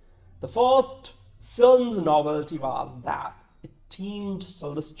arts. The first film's novelty was that it teamed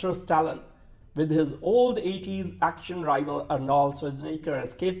Sylvester Stallone with his old 80s action rival Arnold Schwarzenegger.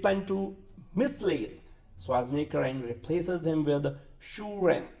 Escape Plan 2 mislays Schwarzenegger and replaces him with Shu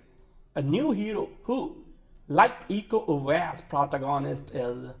Ren, a new hero who, like Iko Uwais' protagonist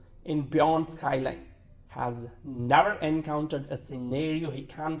is in Beyond Skyline, has never encountered a scenario he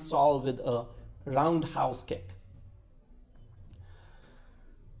can't solve with a roundhouse kick.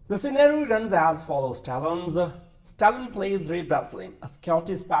 The scenario runs as follows. Stallone plays Ray Breslin, a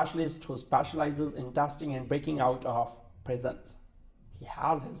security specialist who specializes in testing and breaking out of prisons. He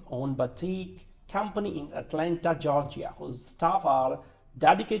has his own boutique company in Atlanta, Georgia, whose staff are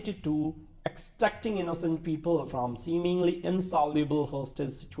dedicated to extracting innocent people from seemingly insoluble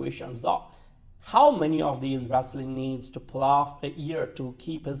hostage situations. Though, how many of these Breslin needs to pull off a year to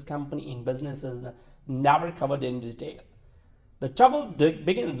keep his company in business is never covered in detail. The trouble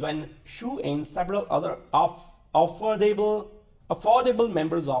begins when Shu and several other affordable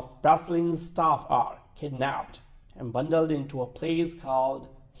members of Breslin's staff are kidnapped and bundled into a place called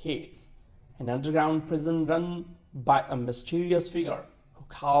Hades, an underground prison run by a mysterious figure who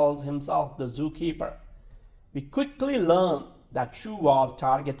calls himself the Zookeeper. We quickly learn that Shu was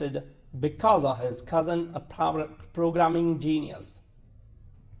targeted because of his cousin, a programming genius,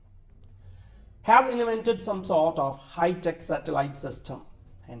 has invented some sort of high-tech satellite system,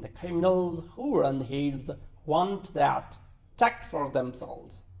 and the criminals who run Hades want that tech for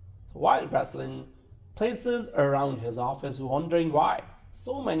themselves. So while Breslin places around his office wondering why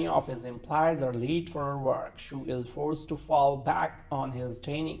so many of his employees are late for work, Shu is forced to fall back on his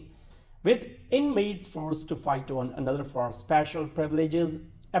training, with inmates forced to fight one another for special privileges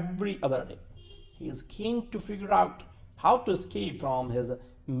every other day. He is keen to figure out how to escape from his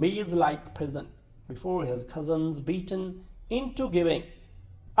maze-like prison before his cousins beat him into giving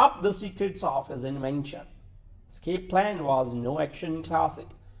up the secrets of his invention. Escape Plan was no action classic,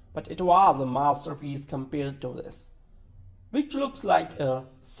 but it was a masterpiece compared to this, which looks like a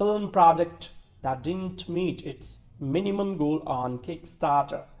film project that didn't meet its minimum goal on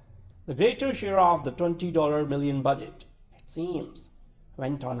Kickstarter. The greater share of the $20 million budget, it seems,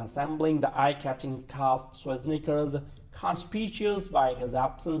 went on assembling the eye-catching cast. Schwarzenegger's conspicuous by his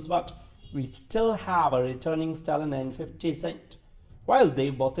absence, but we still have a returning Stallone and 50 Cent, while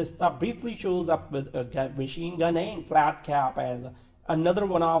Dave Bautista briefly shows up with a machine gun and flat cap as another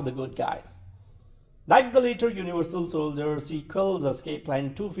one of the good guys. Like the later Universal Soldier sequels, Escape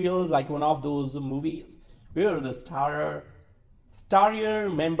Plan 2 feels like one of those movies where the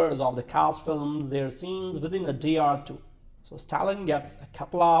starrier members of the cast films their scenes within a day or two. So Stallone gets a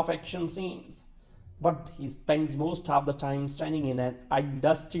couple of action scenes, but he spends most of the time standing in an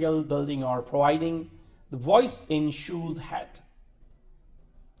industrial building or providing the voice in Shu's head,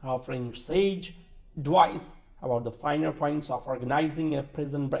 offering sage advice about the finer points of organizing a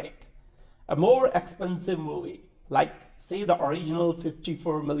prison break. A more expensive movie, like say the original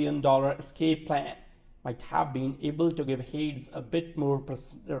 $54 million Escape Plan, might have been able to give Hades a bit more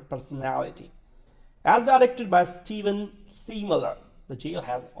personality. As directed by Steven C. Miller, the jail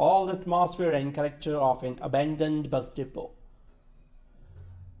has all the atmosphere and character of an abandoned bus depot.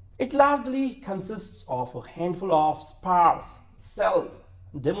 It largely consists of a handful of sparse cells,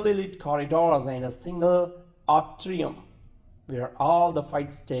 dimly lit corridors, and a single atrium where all the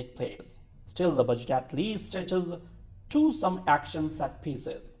fights take place. Still, the budget at least stretches to some action set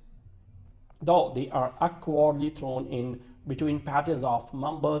pieces, though they are awkwardly thrown in between patches of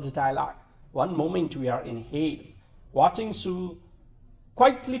mumbled dialogue. One moment we are in Hades, watching Shu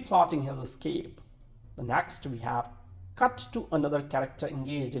quietly plotting his escape. The next we have cut to another character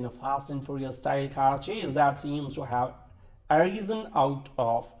engaged in a Fast and Furious style car chase that seems to have arisen out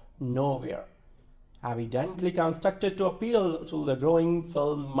of nowhere, evidently constructed to appeal to the growing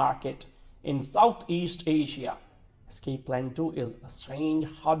film market in Southeast Asia. Escape Plan 2 is a strange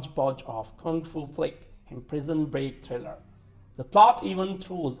hodgepodge of kung fu flick and prison break thriller. The plot even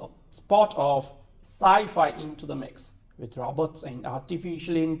throws a spot of sci-fi into the mix, with robots and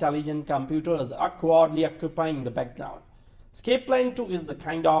artificially intelligent computers awkwardly occupying the background. Escape Plan 2 is the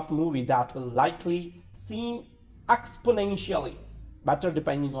kind of movie that will likely seem exponentially better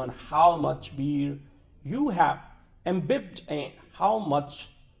depending on how much beer you have imbibed and how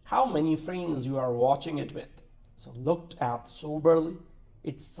many friends you are watching it with. So looked at soberly,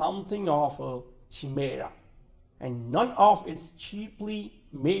 it's something of a chimera, and none of its cheaply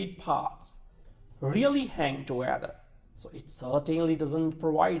made parts really hang together. So it certainly doesn't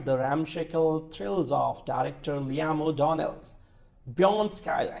provide the ramshackle thrills of director Liam O'Donnell's Beyond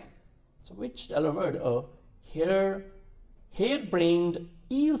Skyline, so which delivered a harebrained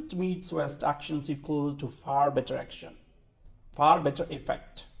East meets West action sequel to far better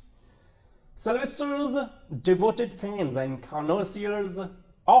effect. Sylvester's devoted fans and connoisseurs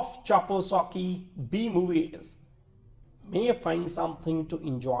of Chaposaki B-movies may find something to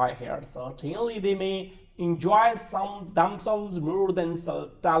enjoy here. Certainly they may enjoy themselves more than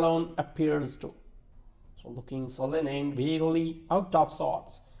Stallone appears to. So looking sullen and vaguely out of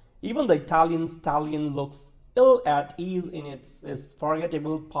sorts. Even the Italian stallion looks ill at ease in this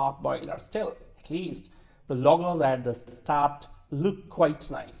forgettable pot boiler. Still, at least the logos at the start look quite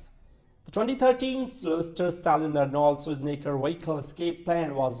nice. The 2013 Sylvester Stallone and Arnold Schwarzenegger vehicle Escape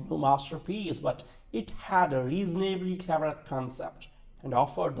Plan was no masterpiece, but it had a reasonably clever concept and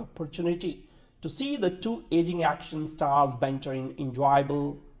offered the opportunity to see the two aging action stars banter in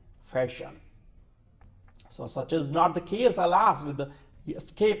enjoyable fashion. So such is not the case, alas, with the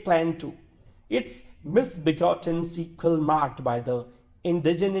Escape Plan 2. Its misbegotten sequel marked by the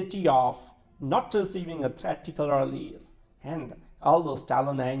indigeneity of not receiving a theatrical release. And although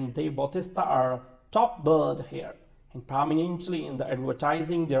Stallone and Dave Bautista are top billed here and prominently in the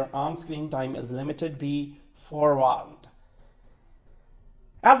advertising, their on-screen time is limited, be forewarned.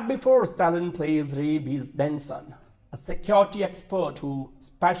 As before, Stallone plays Ray Benson, a security expert who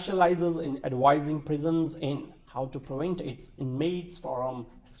specializes in advising prisons in how to prevent its inmates from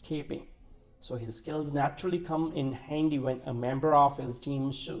escaping. So his skills naturally come in handy when a member of his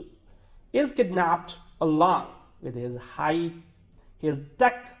team is kidnapped along with his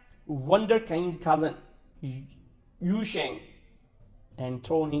tech wunderkind cousin Yu Sheng and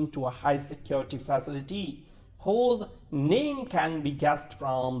thrown into a high security facility whose name can be guessed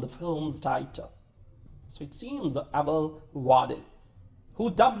from the film's title. So it seems the Abel Warden, who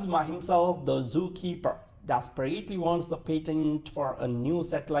dubs himself the zookeeper, desperately wants the patent for a new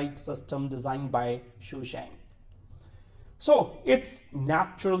satellite system designed by Xu Sheng. So it's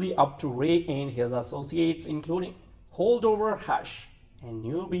naturally up to Ray and his associates, including holdover Hush and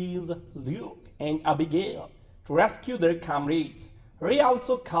newbies Luke and Abigail, to rescue their comrades. Ray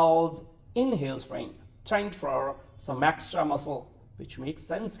also calls in his friend Trent for some extra muscle, which makes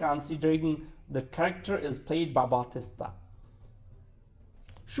sense considering the character is played by Bautista.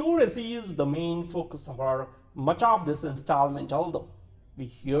 Shu receives the main focus for much of this installment, although we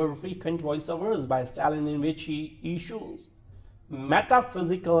hear frequent voiceovers by Stallone in which he issues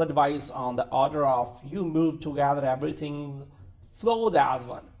metaphysical advice on the order of "you move together, everything flows as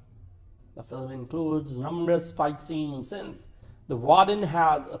one." The film includes numerous fight scenes since the warden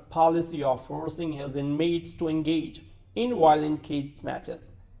has a policy of forcing his inmates to engage in violent cage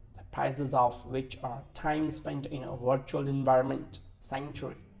matches, the prizes of which are time spent in a virtual environment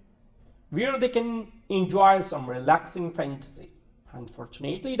sanctuary, where they can enjoy some relaxing fantasy.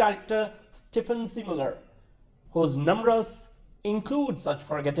 Unfortunately, director Stephen Miller, whose numbers include such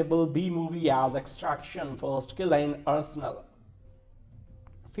forgettable B-movie as Extraction, First Kill and Arsenal,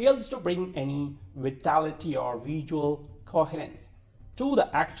 fails to bring any vitality or visual coherence to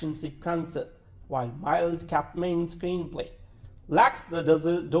the action sequences, while Miles Chapman's screenplay lacks the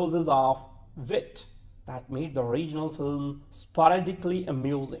doses of wit that made the original film sporadically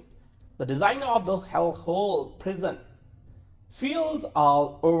amusing. The design of the hellhole prison feels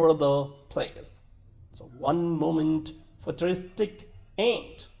all over the place. So one moment futuristic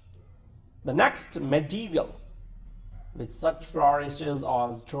and the next medieval, with such flourishes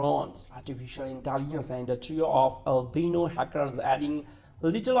as drones, artificial intelligence, and a trio of albino hackers adding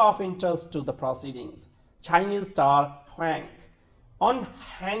little of interest to the proceedings. Chinese star Huang, on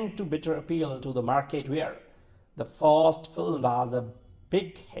hand to better appeal to the market where the first film was a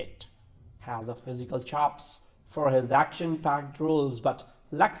big hit, has the physical chops for his action-packed roles but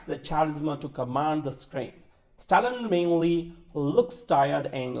lacks the charisma to command the screen. Stallone mainly looks tired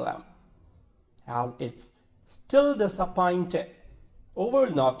and lame, as if still disappointed over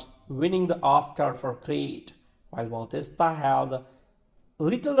not winning the Oscar for Creed, while Bautista has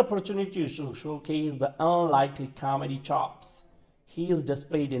little opportunity to showcase the unlikely comedy chops he is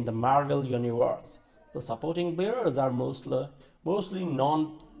displayed in the Marvel Universe. The supporting players are mostly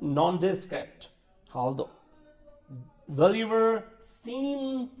nondescript, although Welliver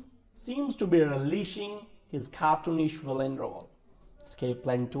seems to be relishing his cartoonish villain role. Escape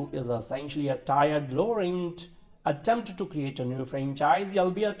Plan 2 is essentially a tired, low-rent attempt to create a new franchise,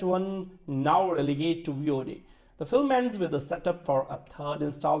 albeit one now relegated to VOD. The film ends with a setup for a third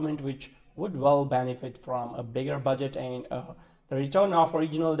installment, which would well benefit from a bigger budget and the return of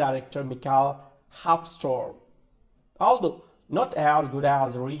original director Metcalfe. Although not as good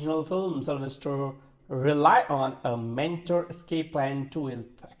as the original film, Sylvester relies on a mentor. Escape Plan 2 is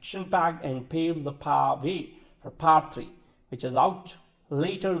action-packed and paves the way for Part 3, which is out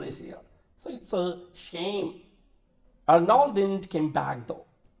later this year. So it's a shame Arnold didn't come back though.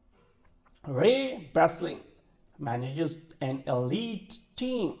 Ray Bresling manages an elite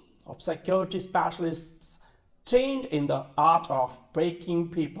team of security specialists trained in the art of breaking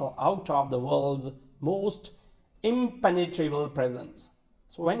people out of the world's most impenetrable prisons.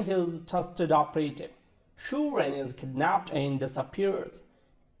 So when his trusted operative Shu Ren is kidnapped and disappears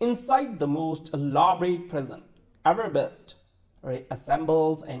inside the most elaborate prison ever built, Ray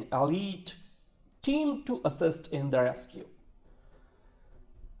assembles an elite team to assist in the rescue.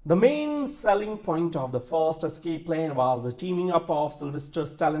 The main selling point of the first Escape Plan was the teaming up of Sylvester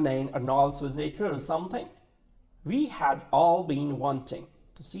Stallone and Arnold Schwarzenegger, something we had all been wanting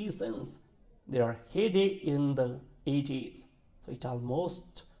to see since their heyday in the 80s. So it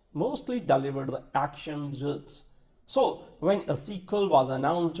mostly delivered the action roots. So when a sequel was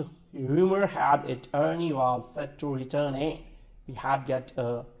announced, rumor had it Ernie was set to return and we had get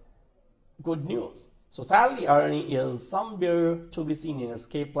good news. So sadly, Ernie is somewhere to be seen in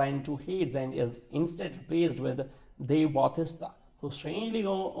Escape Plan 2 Hades and is instead replaced with Dave Bautista, who strangely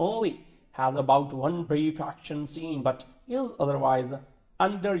only has about one brief action scene but is otherwise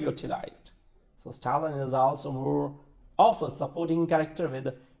underutilized. So Stallone is also more of a supporting character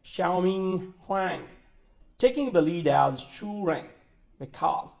with Xiaoming Huang taking the lead as Shu Ren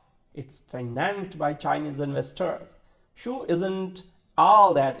because it's financed by Chinese investors. Shu isn't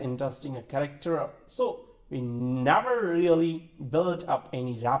all that interesting a character, so we never really built up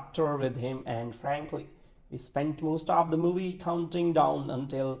any rapport with him, and frankly, we spent most of the movie counting down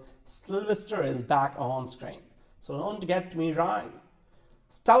until Sylvester is back on screen. So don't get me wrong,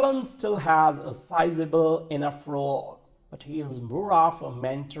 Stallone still has a sizable enough role, but he is more of a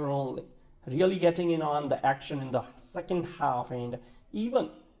mentor only, really getting in on the action in the second half, and even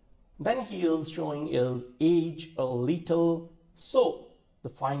then he is showing his age a little, so the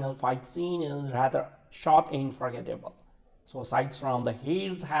final fight scene is rather short and forgettable. So aside from the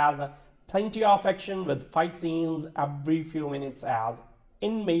heads has plenty of action with fight scenes every few minutes as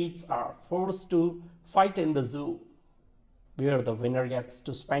inmates are forced to fight in the zoo, where the winner gets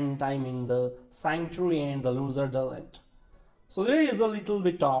to spend time in the sanctuary and the loser doesn't. So there is a little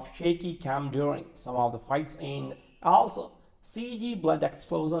bit of shaky cam during some of the fights and also CG blood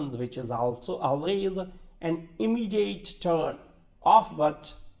explosions, which is also always an immediate turn off,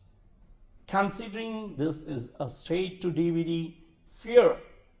 but considering this is a straight to DVD fear,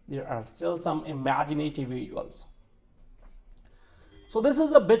 there are still some imaginative visuals. So this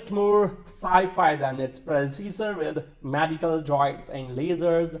is a bit more sci-fi than its predecessor with medical droids and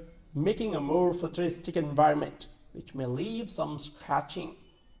lasers making a more futuristic environment, which may leave some scratching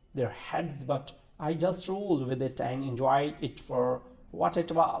their heads, but I just rolled with it and enjoyed it for what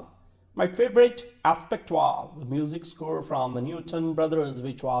it was. My favorite aspect was the music score from the Newton brothers,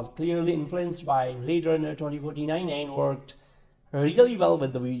 which was clearly influenced by Blade Runner 2049 and worked really well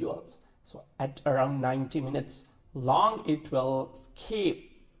with the visuals. So at around 90 minutes long, it will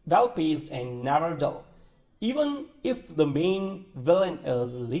escape well paced and never dull, even if the main villain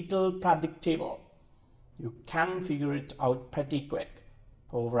is little predictable. You can figure it out pretty quick.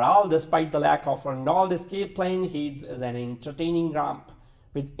 Overall, despite the lack of Arnold escape plan, Hades is an entertaining romp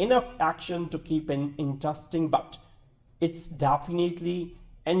with enough action to keep it interesting, but it's definitely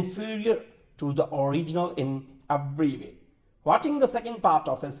inferior to the original in every way. Watching the second part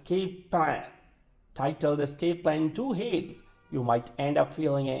of Escape Plan, titled Escape Plan 2 Hades, you might end up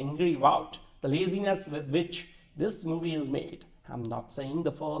feeling angry about the laziness with which this movie is made. I'm not saying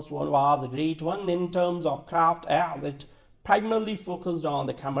the first one was a great one in terms of craft, as it primarily focused on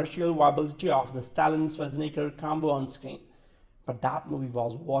the commercial viability of the Stallone-Schwarzenegger combo on screen, but that movie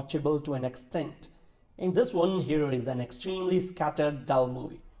was watchable to an extent, and this one here is an extremely scattered, dull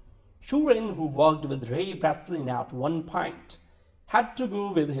movie. Shu Ren, who worked with Ray Breslin at one point, had to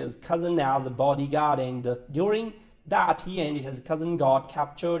go with his cousin as a bodyguard, and during that he and his cousin got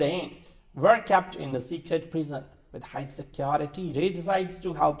captured and were kept in a secret prison with high security. Ray decides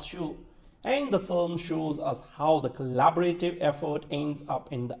to help Shu, and the film shows us how the collaborative effort ends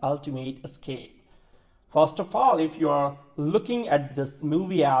up in the ultimate escape. First of all, if you are looking at this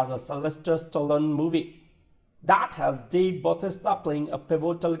movie as a Sylvester Stallone movie that has Dave Bautista playing a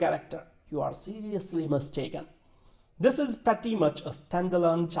pivotal character, you are seriously mistaken. This is pretty much a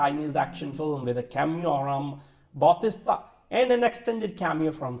standalone Chinese action film with a cameo from Bautista and an extended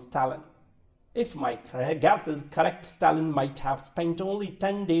cameo from Stallone. If my guess is correct, Stallone might have spent only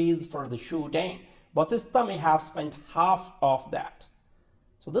 10 days for the shoot and Bautista may have spent half of that.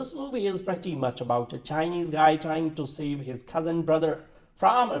 So this movie is pretty much about a Chinese guy trying to save his cousin brother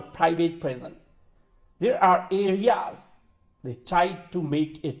from a private prison. There are areas they tried to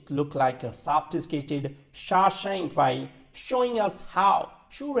make it look like a sophisticated Shawshank by showing us how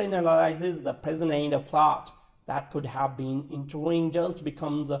Shu Ren analyzes the prison and a plot that could have been intriguing just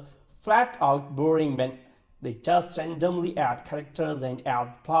becomes flat out boring when they just randomly add characters and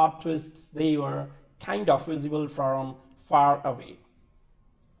add plot twists. They were kind of visible from far away.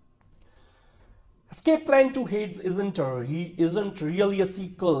 Escape Plan 2 Hades isn't really a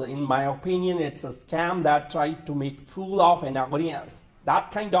sequel. In my opinion, it's a scam that tried to make fool of an audience that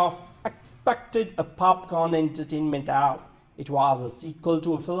kind of expected a popcorn entertainment, as it was a sequel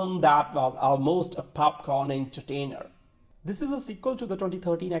to a film that was almost a popcorn entertainer. This is a sequel to the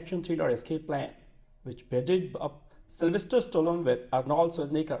 2013 action thriller Escape Plan, which bedded up Sylvester Stallone with Arnold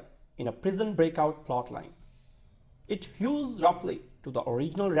Schwarzenegger in a prison breakout plotline. It hews roughly to the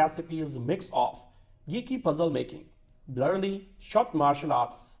original recipe's mix of geeky puzzle making, blurry short martial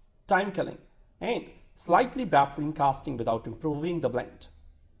arts, time killing, and slightly baffling casting without improving the blend.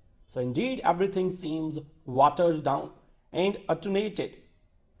 So indeed, everything seems watered down and attenuated,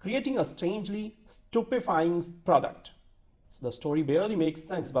 creating a strangely stupefying product. So the story barely makes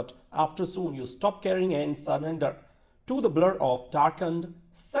sense, but after soon you stop caring and surrender to the blur of darkened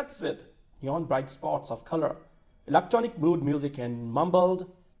sets with neon bright spots of color, electronic mood music, and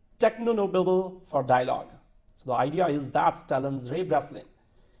mumbled techno notable for dialogue. So the idea is that Stallone's Ray Breslin,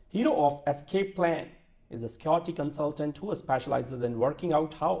 hero of Escape Plan, is a security consultant who specializes in working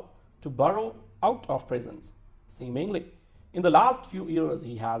out how to burrow out of prisons. Seemingly, in the last few years,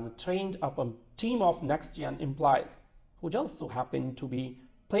 he has trained up a team of next-gen employees who just so happen to be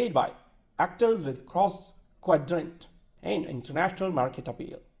played by actors with cross-quadrant and international market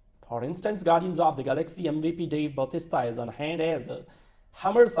appeal. For instance, Guardians of the Galaxy MVP Dave Bautista is on hand as a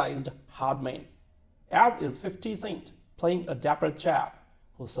Hammer-sized hard man, as is 50 Cent playing a dapper chap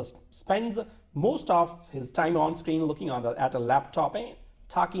who spends most of his time on screen looking at a laptop and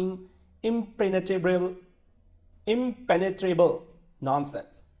talking impenetrable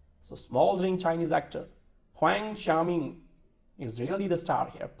nonsense. So smoldering Chinese actor Huang Xiaoming is really the star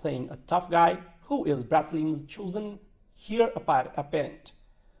here, playing a tough guy who is Breslin's chosen heir apparent.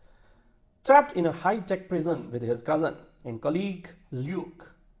 Trapped in a high-tech prison with his cousin and colleague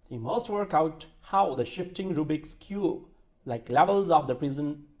Luke, he must work out how the shifting Rubik's Cube like levels of the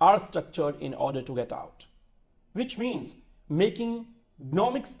prison are structured in order to get out, which means making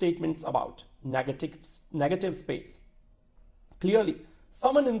gnomic statements about negative space. Clearly,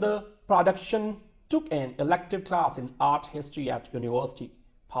 someone in the production took an elective class in art history at university,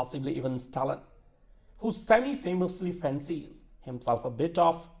 possibly even Stallone, who semi-famously fancies himself a bit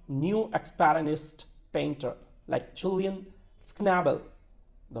of new expressionist painter like Julian Schnabel.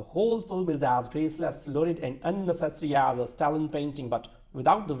 The whole film is as graceless, lurid, and unnecessary as a Stallone painting, but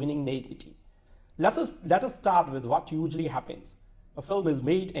without the winning naivety. Let us start with what usually happens. A film is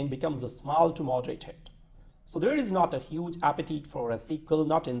made and becomes a small to moderate hit. So there is not a huge appetite for a sequel,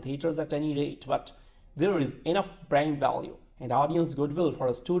 not in theaters at any rate, but there is enough brand value and audience goodwill for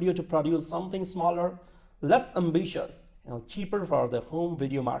a studio to produce something smaller, less ambitious, and cheaper for the home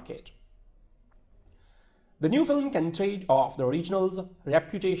video market. The new film can trade off the original's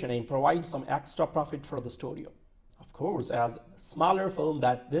reputation and provide some extra profit for the studio. Of course, as a smaller film,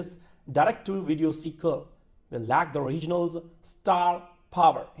 that this direct-to-video sequel will lack the original's star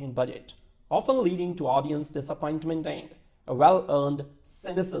power and budget, often leading to audience disappointment and a well-earned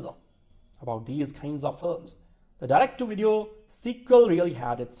cynicism about these kinds of films. The direct-to-video sequel really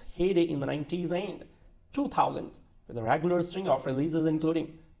had its heyday in the 90s and 2000s, with a regular string of releases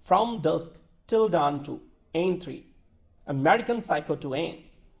including From Dusk Till Dawn 2, Ain 3, American Psycho 2, and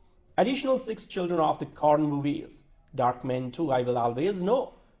additional 6 Children of the Corn movies, Darkman 2, I Will Always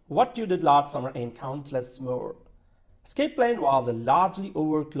Know What You Did Last Summer, and countless more. Escape Plan was a largely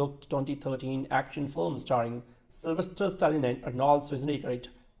overlooked 2013 action film starring Sylvester Stallone and Arnold Schwarzenegger. It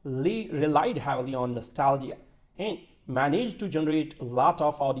relied heavily on nostalgia and managed to generate a lot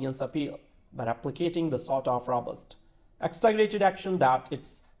of audience appeal by replicating the sort of robust, exaggerated action that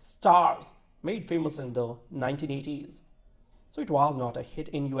its stars made famous in the 1980s. So it was not a hit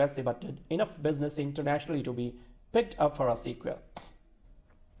in USA but did enough business internationally to be picked up for a sequel.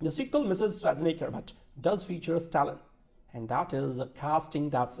 The sequel misses Schwarzenegger but does feature Stallone, and that is a casting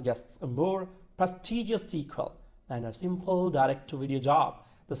that suggests a more prestigious sequel than a simple direct-to-video job.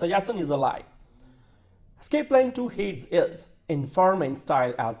 The suggestion is a lie. Escape Plan 2 Hades is in form and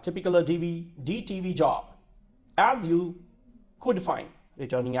style as typical a DTV job, as you could find.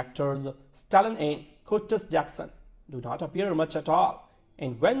 Returning actors Stallone and Curtis Jackson do not appear much at all,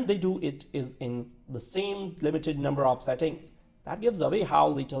 and when they do, it is in the same limited number of settings. That gives away how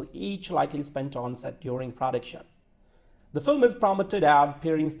little each likely spent on set during production. The film is promoted as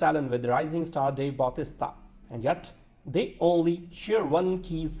pairing Stallone with rising star Dave Bautista, and yet they only share one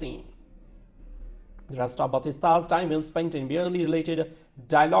key scene. The rest of Bautista's time is spent in barely related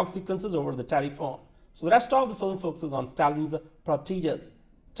dialogue sequences over the telephone. So the rest of the film focuses on Stallone's proteges,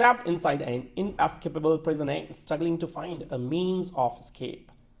 trapped inside an inescapable prison and struggling to find a means of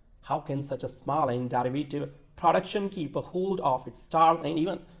escape. How can such a small and derivative production keep a hold of its stars and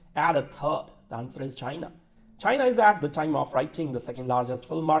even add a third? The answer is China. China is at the time of writing the second largest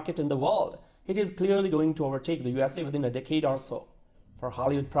film market in the world. It is clearly going to overtake the USA within a decade or so. For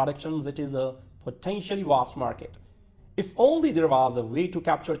Hollywood productions, it is a potentially vast market. If only there was a way to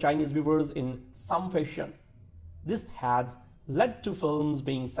capture Chinese viewers in some fashion. This has led to films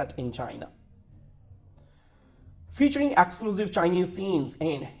being set in China, featuring exclusive Chinese scenes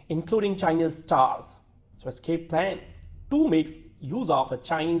and including Chinese stars. So Escape Plan 2 makes use of a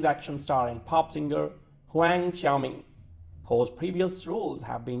Chinese action star and pop singer Huang Xiaoming, whose previous roles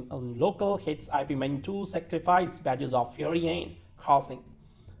have been on local hits IP Men 2, Sacrifice, Badges of Fury, and Crossing.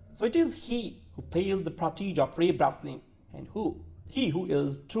 So it is he who plays the protege of Ray Breslin, and he who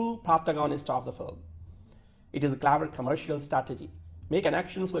is true protagonist of the film. It is a clever commercial strategy, make an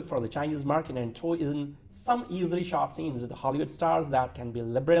action flick for the Chinese market and throw in some easily shot scenes with Hollywood stars that can be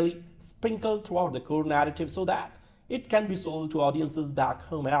liberally sprinkled throughout the core narrative so that it can be sold to audiences back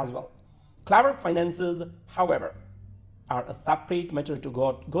home as well. Clever finances, however, are a separate matter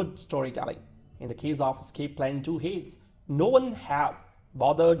to good storytelling. In the case of Escape Plan 2 Hades, no one has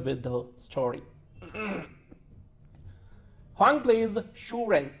bothered with the story. Huang plays Shu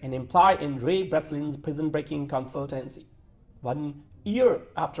Ren, an employee in Ray Breslin's prison-breaking consultancy. 1 year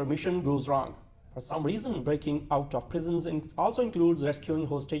after mission goes wrong, for some reason breaking out of prisons also includes rescuing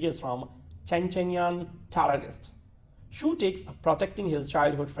hostages from Chechenian terrorists. Shu takes up protecting his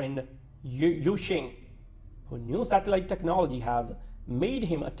childhood friend Yu Xing, who new satellite technology has made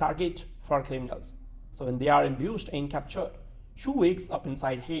him a target for criminals. So when they are ambushed and captured, Shu wakes up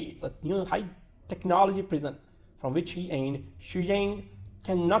inside Hades, a new high-technology prison from which he and Xu Yang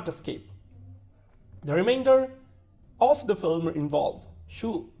cannot escape. The remainder of the film involves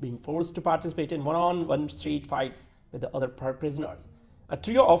Shu being forced to participate in one-on-one street fights with the other prisoners, a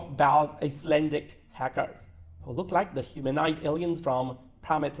trio of bald Icelandic hackers who look like the humanoid aliens from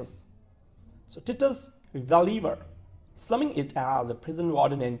Prometheus. So Titus Welliver, slumming it as a prison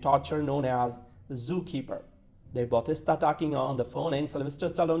warden and torturer known as the Zookeeper. Dave Bautista talking on the phone and Sylvester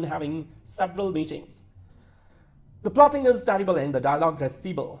Stallone having several meetings. The plotting is terrible and the dialogue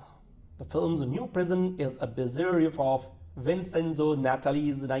reciprocal. The film's new prison is a bizarre riff of Vincenzo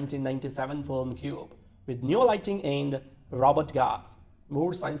Natali's 1997 film Cube, with new lighting and robot guards,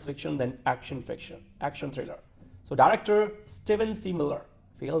 more science fiction than action thriller. So director Steven C. Miller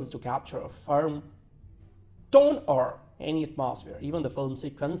fails to capture a firm tone or any atmosphere, even the film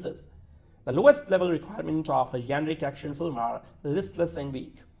sequences. The lowest level requirement of a generic action film are listless and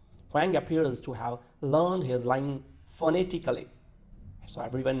weak. Huang appears to have learned his line phonetically, so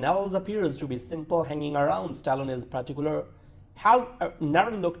everyone else appears to be simple hanging around. Stallone is particular has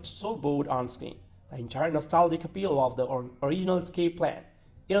never looked so bored on screen. The entire nostalgic appeal of the original Escape Plan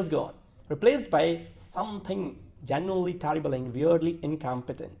is gone, replaced by something genuinely terrible and weirdly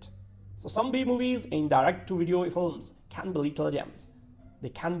incompetent. So some B-movies and direct-to-video films can be little gems. They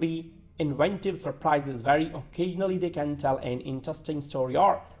can be inventive surprises. Very occasionally they can tell an interesting story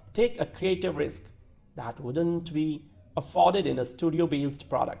or take a creative risk that wouldn't be afforded in a studio-based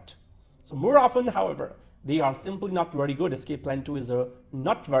product. So more often, however, they are simply not very good. Escape Plan 2 is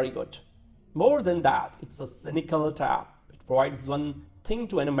not very good. More than that, it's a cynical tap. It provides one thing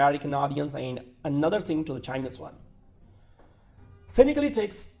to an American audience and another thing to the Chinese one. Cynically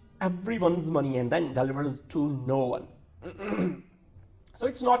takes everyone's money and then delivers to no one. So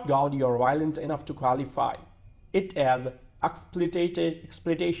it's not gaudy or violent enough to qualify it as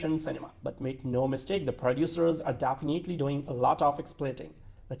exploitation cinema. But make no mistake, the producers are definitely doing a lot of exploiting.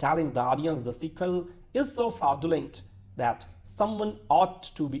 The talent, the audience, the sequel is so fraudulent that someone ought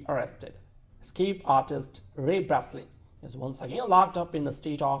to be arrested. Escape artist Ray Breslin is once again locked up in a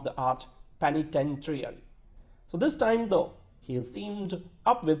state-of-the-art penitentiary. So this time though, he is teamed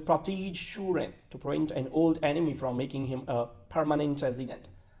up with protege Shu Ren to prevent an old enemy from making him a permanent resident.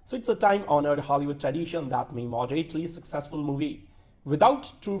 So it's a time-honored Hollywood tradition that may moderately successful movie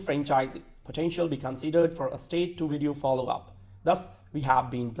without true franchising potential be considered for a straight-to-video follow-up. Thus, we have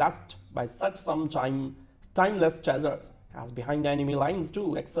been blessed by such some timeless treasures as Behind Enemy Lines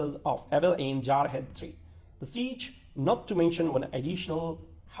 2, Excess of Evil and Jarhead 3. The Siege, not to mention one additional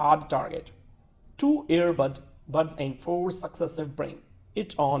hard target. 2 earbuds and 4 successive bring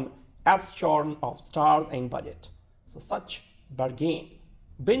it on as shorn of stars and budget. So such bargain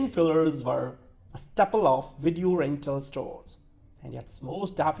bin fillers were a staple of video rental stores. And it's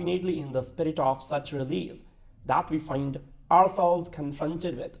most definitely in the spirit of such release that we find ourselves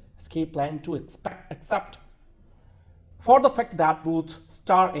confronted with Escape Plan 2 except for the fact that both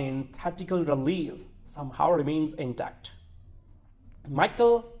star and theatrical release somehow remains intact.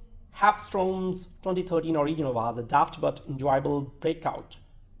 Michael Hafstrom's 2013 original was a daft but enjoyable breakout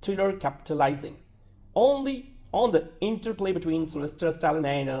thriller capitalizing only on the interplay between Sylvester Stallone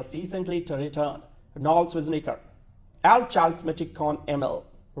and his recently returned Arnold Schwarzenegger as charismatic con Emil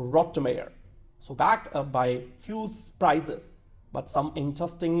Rottenmeier. So backed up by few prizes but some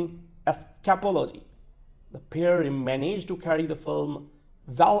interesting escapology, the pair managed to carry the film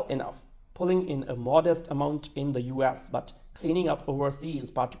well enough, pulling in a modest amount in the US but cleaning up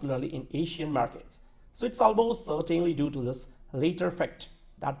overseas, particularly in Asian markets. So it's almost certainly due to this later fact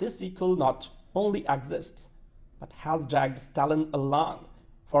that this sequel not only exists but has dragged Stallone along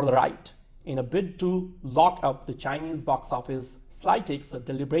for the ride. In a bid to lock up the Chinese box office, Sly takes a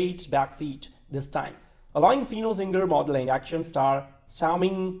deliberate backseat this time, allowing Sino singer, model and action star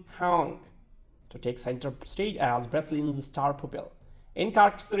Xiaoming Huang to take center stage as Breslin's star pupil.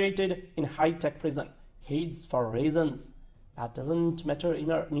 incarcerated in high-tech prison, hides for reasons that doesn't matter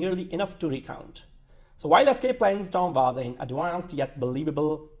nearly enough to recount. So while Escape Plan's Tom was an advanced yet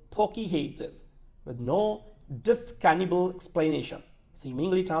believable, Pokey Hades is, with no discernible explanation,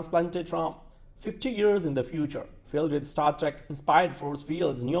 seemingly transplanted from 50 years in the future, filled with Star Trek-inspired force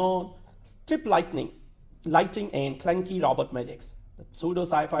fields, neon, strip lighting, and clunky robot magics. The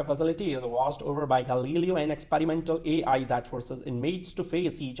pseudo-sci-fi facility is watched over by Galileo, an experimental AI that forces inmates to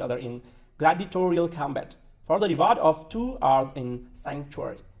face each other in gladiatorial combat for the reward of 2 hours in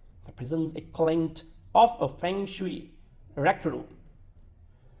sanctuary, the prison's equivalent of a feng shui rec room.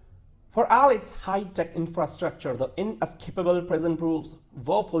 For all its high-tech infrastructure, the inescapable prison proves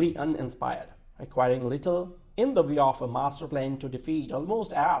woefully uninspired, requiring little in the way of a master plan to defeat,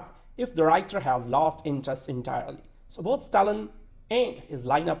 almost as if the writer has lost interest entirely. So both Stallone and his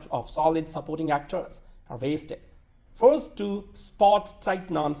lineup of solid supporting actors are wasted, forced to spot tight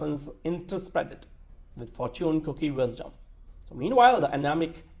nonsense interspersed with fortune cookie wisdom. So meanwhile, the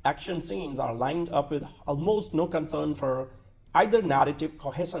anemic action scenes are lined up with almost no concern for either narrative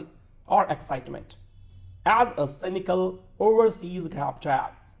cohesion or excitement. As a cynical overseas grab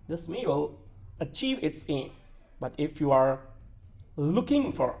tag, this may well achieve its aim, but if you are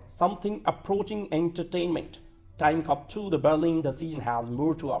looking for something approaching entertainment, Time Cop 2, the Berlin decision has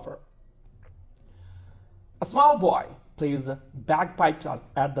more to offer. A small boy plays bagpipes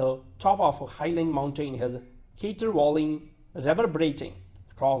at the top of a highland mountain, his caterwauling reverberating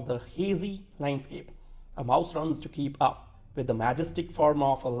across the hazy landscape. A mouse runs to keep up with the majestic form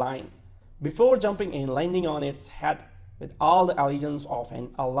of a lion before jumping and landing on its head with all the elegance of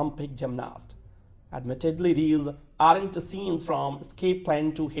an Olympic gymnast. Admittedly, these aren't scenes from Escape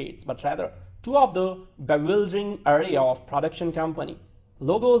Plan 2 Hades, but rather two of the bewildering array of production company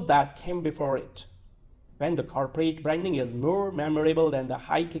logos that came before it. When the corporate branding is more memorable than the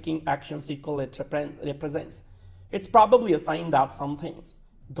high-kicking action sequel it represents, it's probably a sign that something's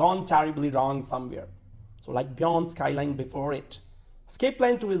gone terribly wrong somewhere. So like Beyond Skyline before it, Escape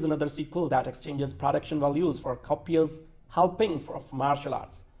Plan 2 is another sequel that exchanges production values for copious helpings of martial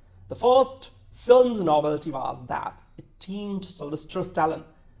arts. The first film's novelty was that it teamed Sylvester Stallone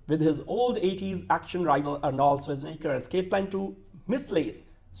with his old 80s action rival Arnold Schwarzenegger. Escape Plan 2 mislays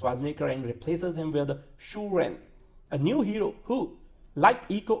Schwarzenegger and replaces him with Shu Ren, a new hero who, like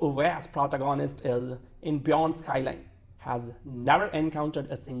Iko Uwais' protagonist is in Beyond Skyline, has never encountered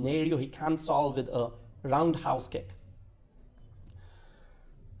a scenario he can't solve with a roundhouse kick.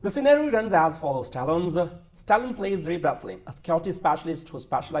 The scenario runs as follows. Stallone plays Ray Breslin, a security specialist who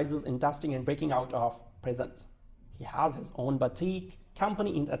specializes in testing and breaking out of prisons. He has his own boutique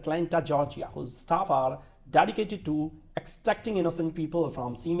company in Atlanta, Georgia, whose staff are dedicated to extracting innocent people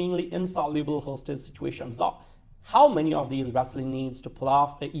from seemingly insoluble hostage situations. Though how many of these Breslin needs to pull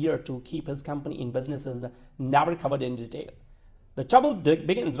off a year to keep his company in business is never covered in detail. The trouble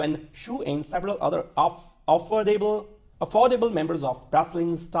begins when Shu and several other affordable members of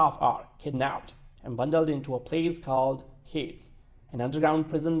Breslin's staff are kidnapped and bundled into a place called Hades, an underground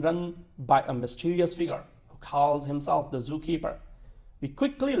prison run by a mysterious figure who calls himself the Zookeeper. We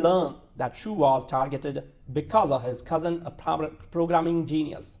quickly learn that Shu was targeted because of his cousin, a programming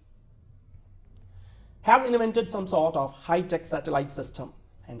genius, has invented some sort of high-tech satellite system,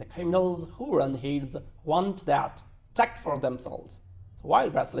 and the criminals who run Hades want that tech for themselves. So while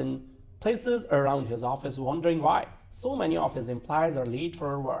Breslin places around his office wondering why so many of his employees are late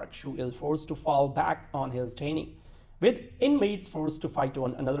for work, Shu is forced to fall back on his training, with inmates forced to fight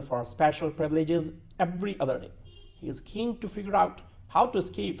one another for special privileges every other day. He is keen to figure out how to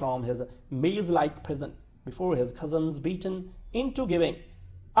escape from his maze-like prison before his cousin's beaten into giving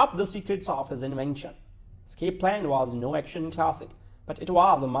up the secrets of his invention. Escape Plan was no action classic, but it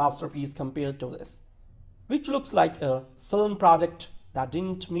was a masterpiece compared to this, which looks like a film project that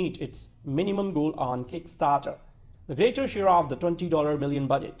didn't meet its minimum goal on Kickstarter. The greater share of the $20 million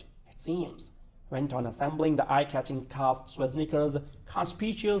budget, it seems, went on assembling the eye-catching cast. Schwarzenegger's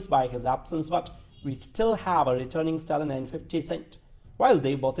conspicuous by his absence, but we still have a returning Stallone and 50 Cent, while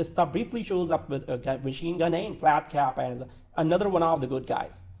Dave Bautista briefly shows up with a machine gun and flat cap as another one of the good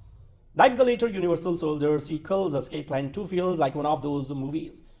guys. Like the later Universal Soldier sequels, Escape Plan 2 feels like one of those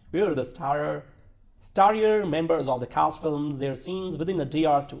movies where the starrier members of the cast films their scenes within a day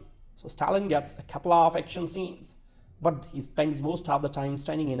or two. So Stallone gets a couple of action scenes, but he spends most of the time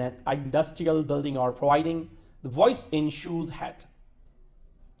standing in an industrial building or providing the voice in Shu's head,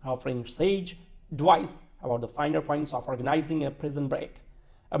 offering sage advice about the finer points of organizing a prison break.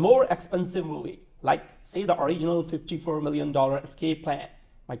 A more expensive movie, like say the original $54 million Escape Plan,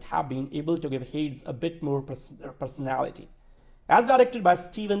 might have been able to give Hades a bit more personality. As directed by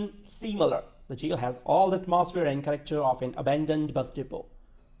Steven C. Miller, the jail has all the atmosphere and character of an abandoned bus depot.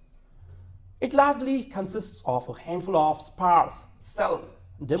 It largely consists of a handful of sparse cells,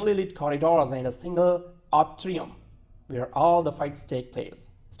 dimly lit corridors, and a single atrium where all the fights take place.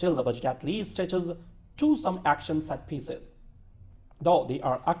 Still, the budget at least stretches to some action set pieces, though they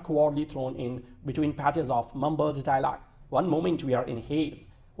are awkwardly thrown in between patches of mumbled dialogue. One moment we are in haze,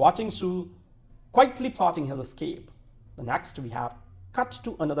 watching Sue quietly plotting his escape. The next we have cut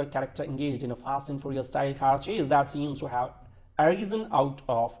to another character engaged in a Fast and Furious style car chase that seems to have arisen out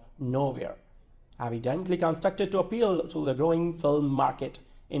of nowhere, evidently constructed to appeal to the growing film market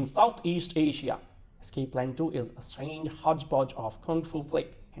in Southeast Asia. Escape Plan 2 is a strange hodgepodge of kung fu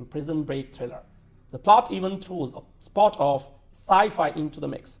flick and prison break thriller. The plot even throws a spot of sci-fi into the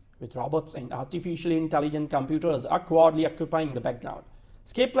mix, with robots and artificially intelligent computers awkwardly occupying the background.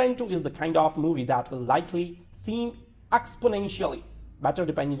 Escape Plan 2 is the kind of movie that will likely seem exponentially better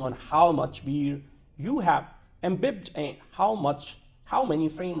depending on how much beer you have imbibed and how many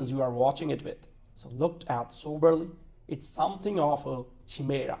frames you are watching it with. So looked at soberly, it's something of a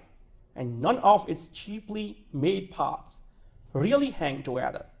chimera, and none of its cheaply made parts really hang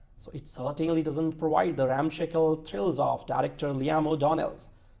together. So it certainly doesn't provide the ramshackle thrills of director Liam O'Donnell's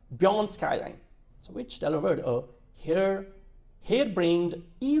Beyond Skyline, so which delivered a harebrained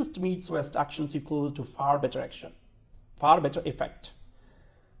East meets West action sequel to far better effect.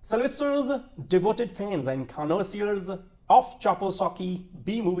 Sylvester's devoted fans and connoisseurs of Chaposaki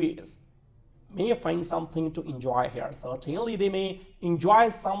B-movies may find something to enjoy here. Certainly they may enjoy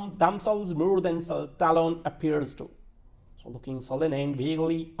some themselves more than Stallone appears to. So looking sullen and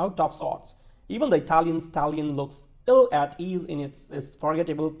vaguely out of sorts. Even the Italian stallion looks ill at ease in its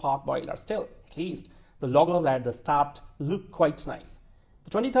forgettable pot boiler. Still, at least the logos at the start look quite nice. The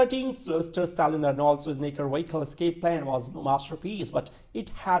 2013 Sylvester Stallone Arnold Schwarzenegger vehicle escape plan was no masterpiece, but it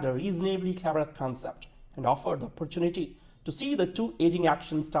had a reasonably clever concept and offered the opportunity to see the two aging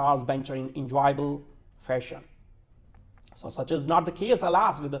action stars banter in enjoyable fashion. So such is not the case,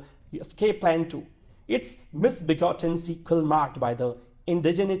 alas, with the Escape Plan 2. Its misbegotten sequel marked by the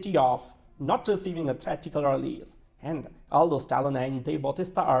indigeneity of not receiving a theatrical release. And although Stallone and Dave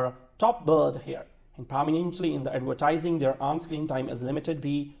Bautista are top billed here and prominently in the advertising, their on-screen time is limited,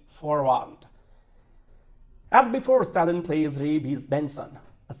 be forewarned. As before, Stallone plays Ray Benson,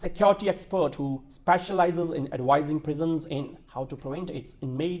 a security expert who specializes in advising prisons in how to prevent its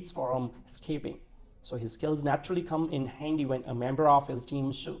inmates from escaping. So his skills naturally come in handy when a member of his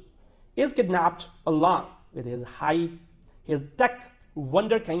team is kidnapped along with his tech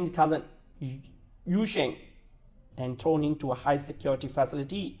wonderkind cousin Yu Sheng and thrown into a high security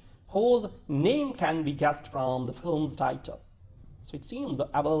facility whose name can be guessed from the film's title. So it seems the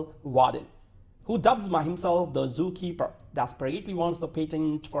Abel Warden, who dubs himself the zookeeper, desperately wants the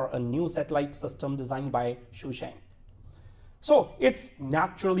patent for a new satellite system designed by Xu Sheng. So it's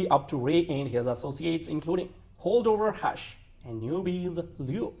naturally up to Ray and his associates, including holdover Hush and newbies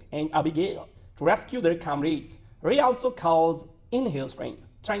Luke and Abigail, to rescue their comrades. Ray also calls in his friend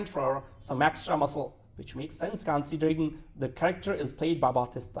Trent for some extra muscle, which makes sense considering the character is played by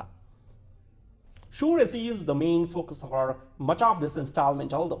Bautista. Shu receives the main focus for much of this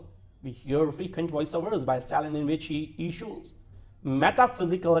installment, although we hear frequent voiceovers by Stallone in which he issues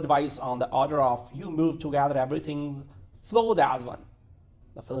metaphysical advice on the order of you move together, everything flows as one.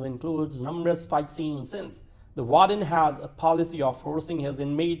 The film includes numerous fight scenes since the warden has a policy of forcing his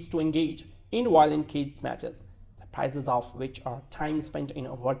inmates to engage in violent cage matches, the prizes of which are time spent in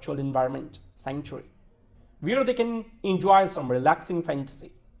a virtual environment sanctuary, where they can enjoy some relaxing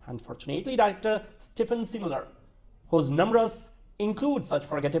fantasy. Unfortunately, director Stephen C. Miller, whose numerous include such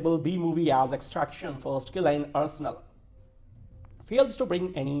forgettable B-movie as Extraction, First Kill, and Arsenal, fails to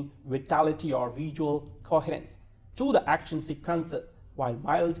bring any vitality or visual coherence to the action sequences, while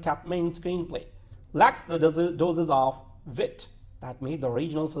Miles Chapman's screenplay lacks the doses of wit that made the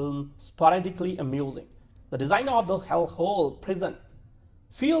original film sporadically amusing. The design of the hellhole prison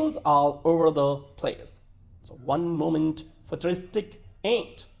feels all over the place. So one moment futuristic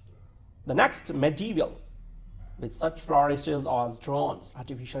ain't the next medieval, with such flourishes as drones,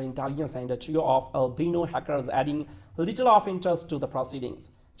 artificial intelligence, and a trio of albino hackers adding little of interest to the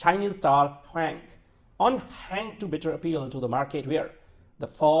proceedings. Chinese star Huang on hand to better appeal to the market where the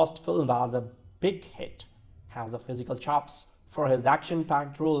first film was a big hit, has the physical chops for his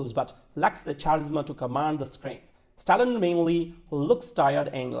action-packed roles but lacks the charisma to command the screen. Stallone mainly looks tired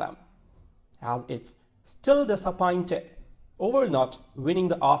and limp, as if still disappointed over not winning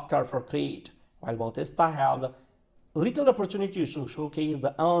the Oscar for Creed, while Bautista has little opportunity to showcase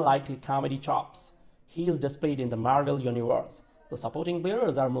the unlikely comedy chops he is displayed in the Marvel universe. The supporting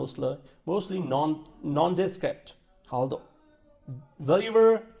players are mostly nondescript, although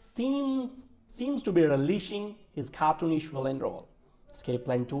Welliver seems to be relishing his cartoonish villain role. Escape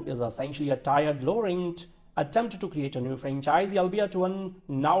Plan 2 is essentially a tired, gloriant attempt to create a new franchise, albeit one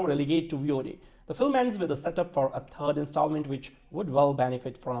now relegated to VOD. The film ends with a setup for a third installment, which would well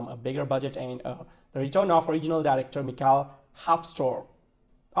benefit from a bigger budget and the return of original director Metcalfe.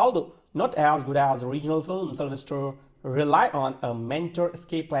 Although not as good as the original film, Sylvester relies on a mentor.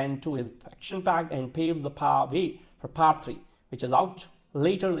 Escape Plan 2 is action-packed and paves the way for Part 3, which is out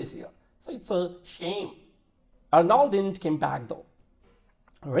later this year. So it's a shame Arnold didn't come back though.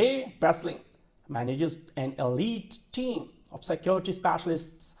 Ray Breslin manages an elite team of security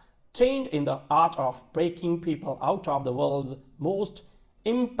specialists trained in the art of breaking people out of the world's most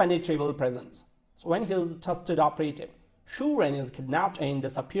impenetrable prisons. So when his trusted operative, Shu Ren, is kidnapped and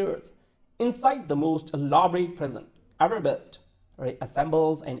disappears inside the most elaborate prison ever built, Ray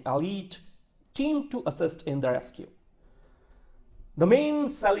assembles an elite team to assist in the rescue. The main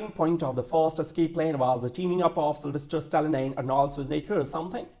selling point of the first Escape Plan was the teaming up of Sylvester Stallone and Arnold Schwarzenegger,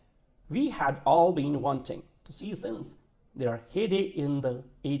 something we had all been wanting to see since their heyday in the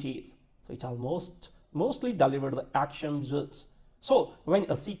 80s. So it mostly delivered the action goods. So when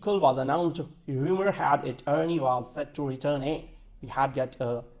a sequel was announced, rumor had it Ernie was set to return and we had get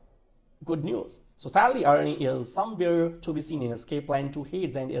good news. So sadly, Ernie is somewhere to be seen in Escape Plan 2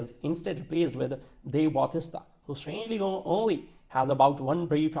 Hades and is instead replaced with Dave Bautista, who strangely only has about one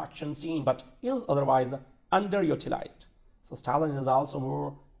brief action scene but is otherwise underutilized. So Stallone is also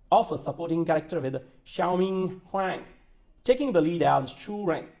more of a supporting character, with Xiaoming Huang taking the lead as Shu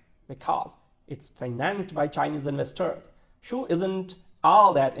Ren because it's financed by Chinese investors. Shu isn't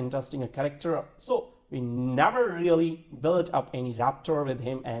all that interesting a character, so we never really built up any rapport with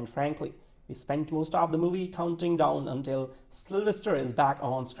him, and frankly, we spent most of the movie counting down until Sylvester is back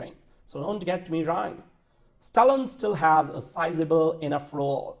on screen. So don't get me wrong, Stallone still has a sizable enough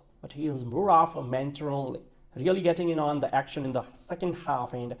role, but he is more of a mentor only, really getting in on the action in the second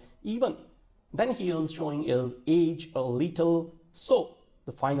half, and even then he is showing his age a little, so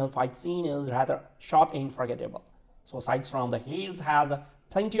the final fight scene is rather short and forgettable. So aside from the Hades has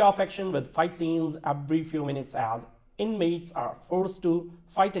plenty of action with fight scenes every few minutes as inmates are forced to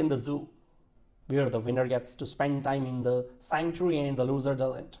fight in the zoo, where the winner gets to spend time in the sanctuary and the loser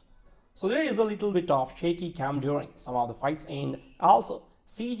doesn't. So there is a little bit of shaky cam during some of the fights and also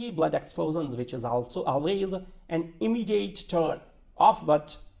CG blood explosions, which is also always an immediate turn off,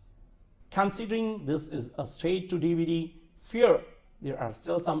 but considering this is a straight to DVD fear, there are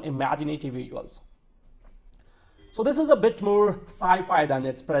still some imaginative visuals. So this is a bit more sci-fi than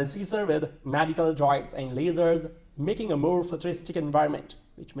its predecessor, with medical droids and lasers making a more futuristic environment,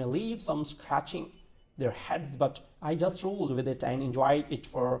 which may leave some scratching their heads, but I just rolled with it and enjoyed it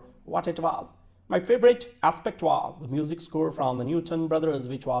for what it was. My favorite aspect was the music score from the Newton brothers,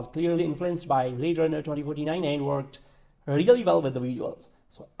 which was clearly influenced by Blade Runner 2049 and worked really well with the visuals.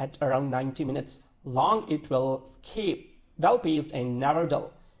 So at around 90 minutes long, it will escape, well-paced and never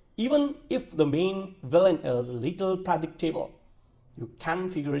dull. Even if the main villain is little predictable, you can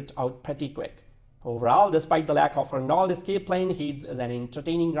figure it out pretty quick. Overall, despite the lack of Arnold, Escape Plan Hades is an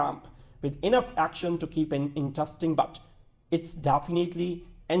entertaining romp with enough action to keep it interesting, but it's definitely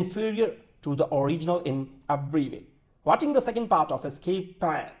inferior to the original in every way. Watching the second part of Escape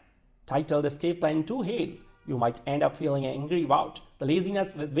Plan, titled Escape Plan 2 Hades, you might end up feeling angry about the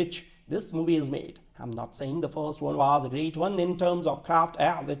laziness with which this movie is made. I'm not saying the first one was a great one in terms of craft,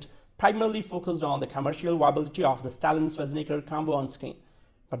 as it primarily focused on the commercial viability of the Stallone-Schwarzenegger combo on screen,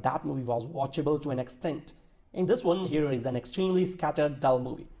 but that movie was watchable to an extent, and this one here is an extremely scattered, dull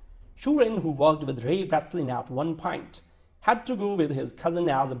movie. Shu Ren, who worked with Ray Breslin at one point, had to go with his cousin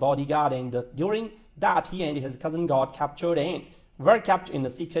as a bodyguard, and during that he and his cousin got captured and were kept in a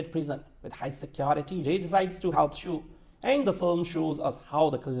secret prison with high security. Ray decides to help Shu, and the film shows us how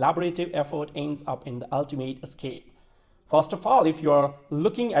the collaborative effort ends up in the ultimate escape. First of all, if you're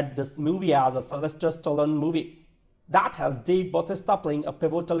looking at this movie as a Sylvester Stallone movie that has Dave Bautista playing a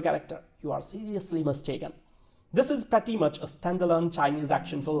pivotal character, you are seriously mistaken. This is pretty much a standalone Chinese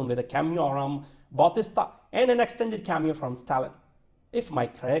action film with a cameo from Bautista and an extended cameo from Stallone. If my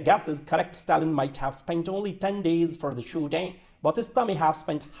guess is correct, Stallone might have spent only 10 days for the shoot and Bautista may have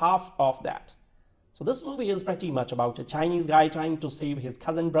spent half of that. So this movie is pretty much about a Chinese guy trying to save his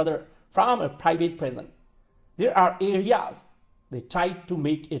cousin brother from a private prison. There are areas they tried to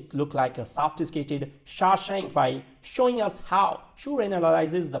make it look like a sophisticated Shawshank by showing us how Shu Ren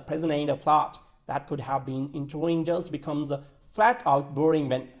analyzes the prison and a plot that could have been intriguing just becomes flat out boring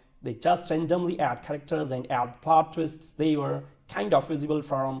when they just randomly add characters and add plot twists they were kind of visible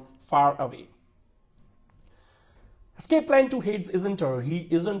from far away. Escape Plan 2 Heads isn't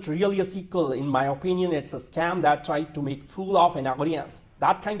really a sequel. In my opinion, it's a scam that tried to make fool of an audience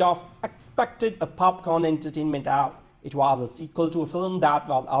that kind of expected a popcorn entertainment as it was a sequel to a film that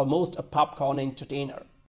was almost a popcorn entertainer.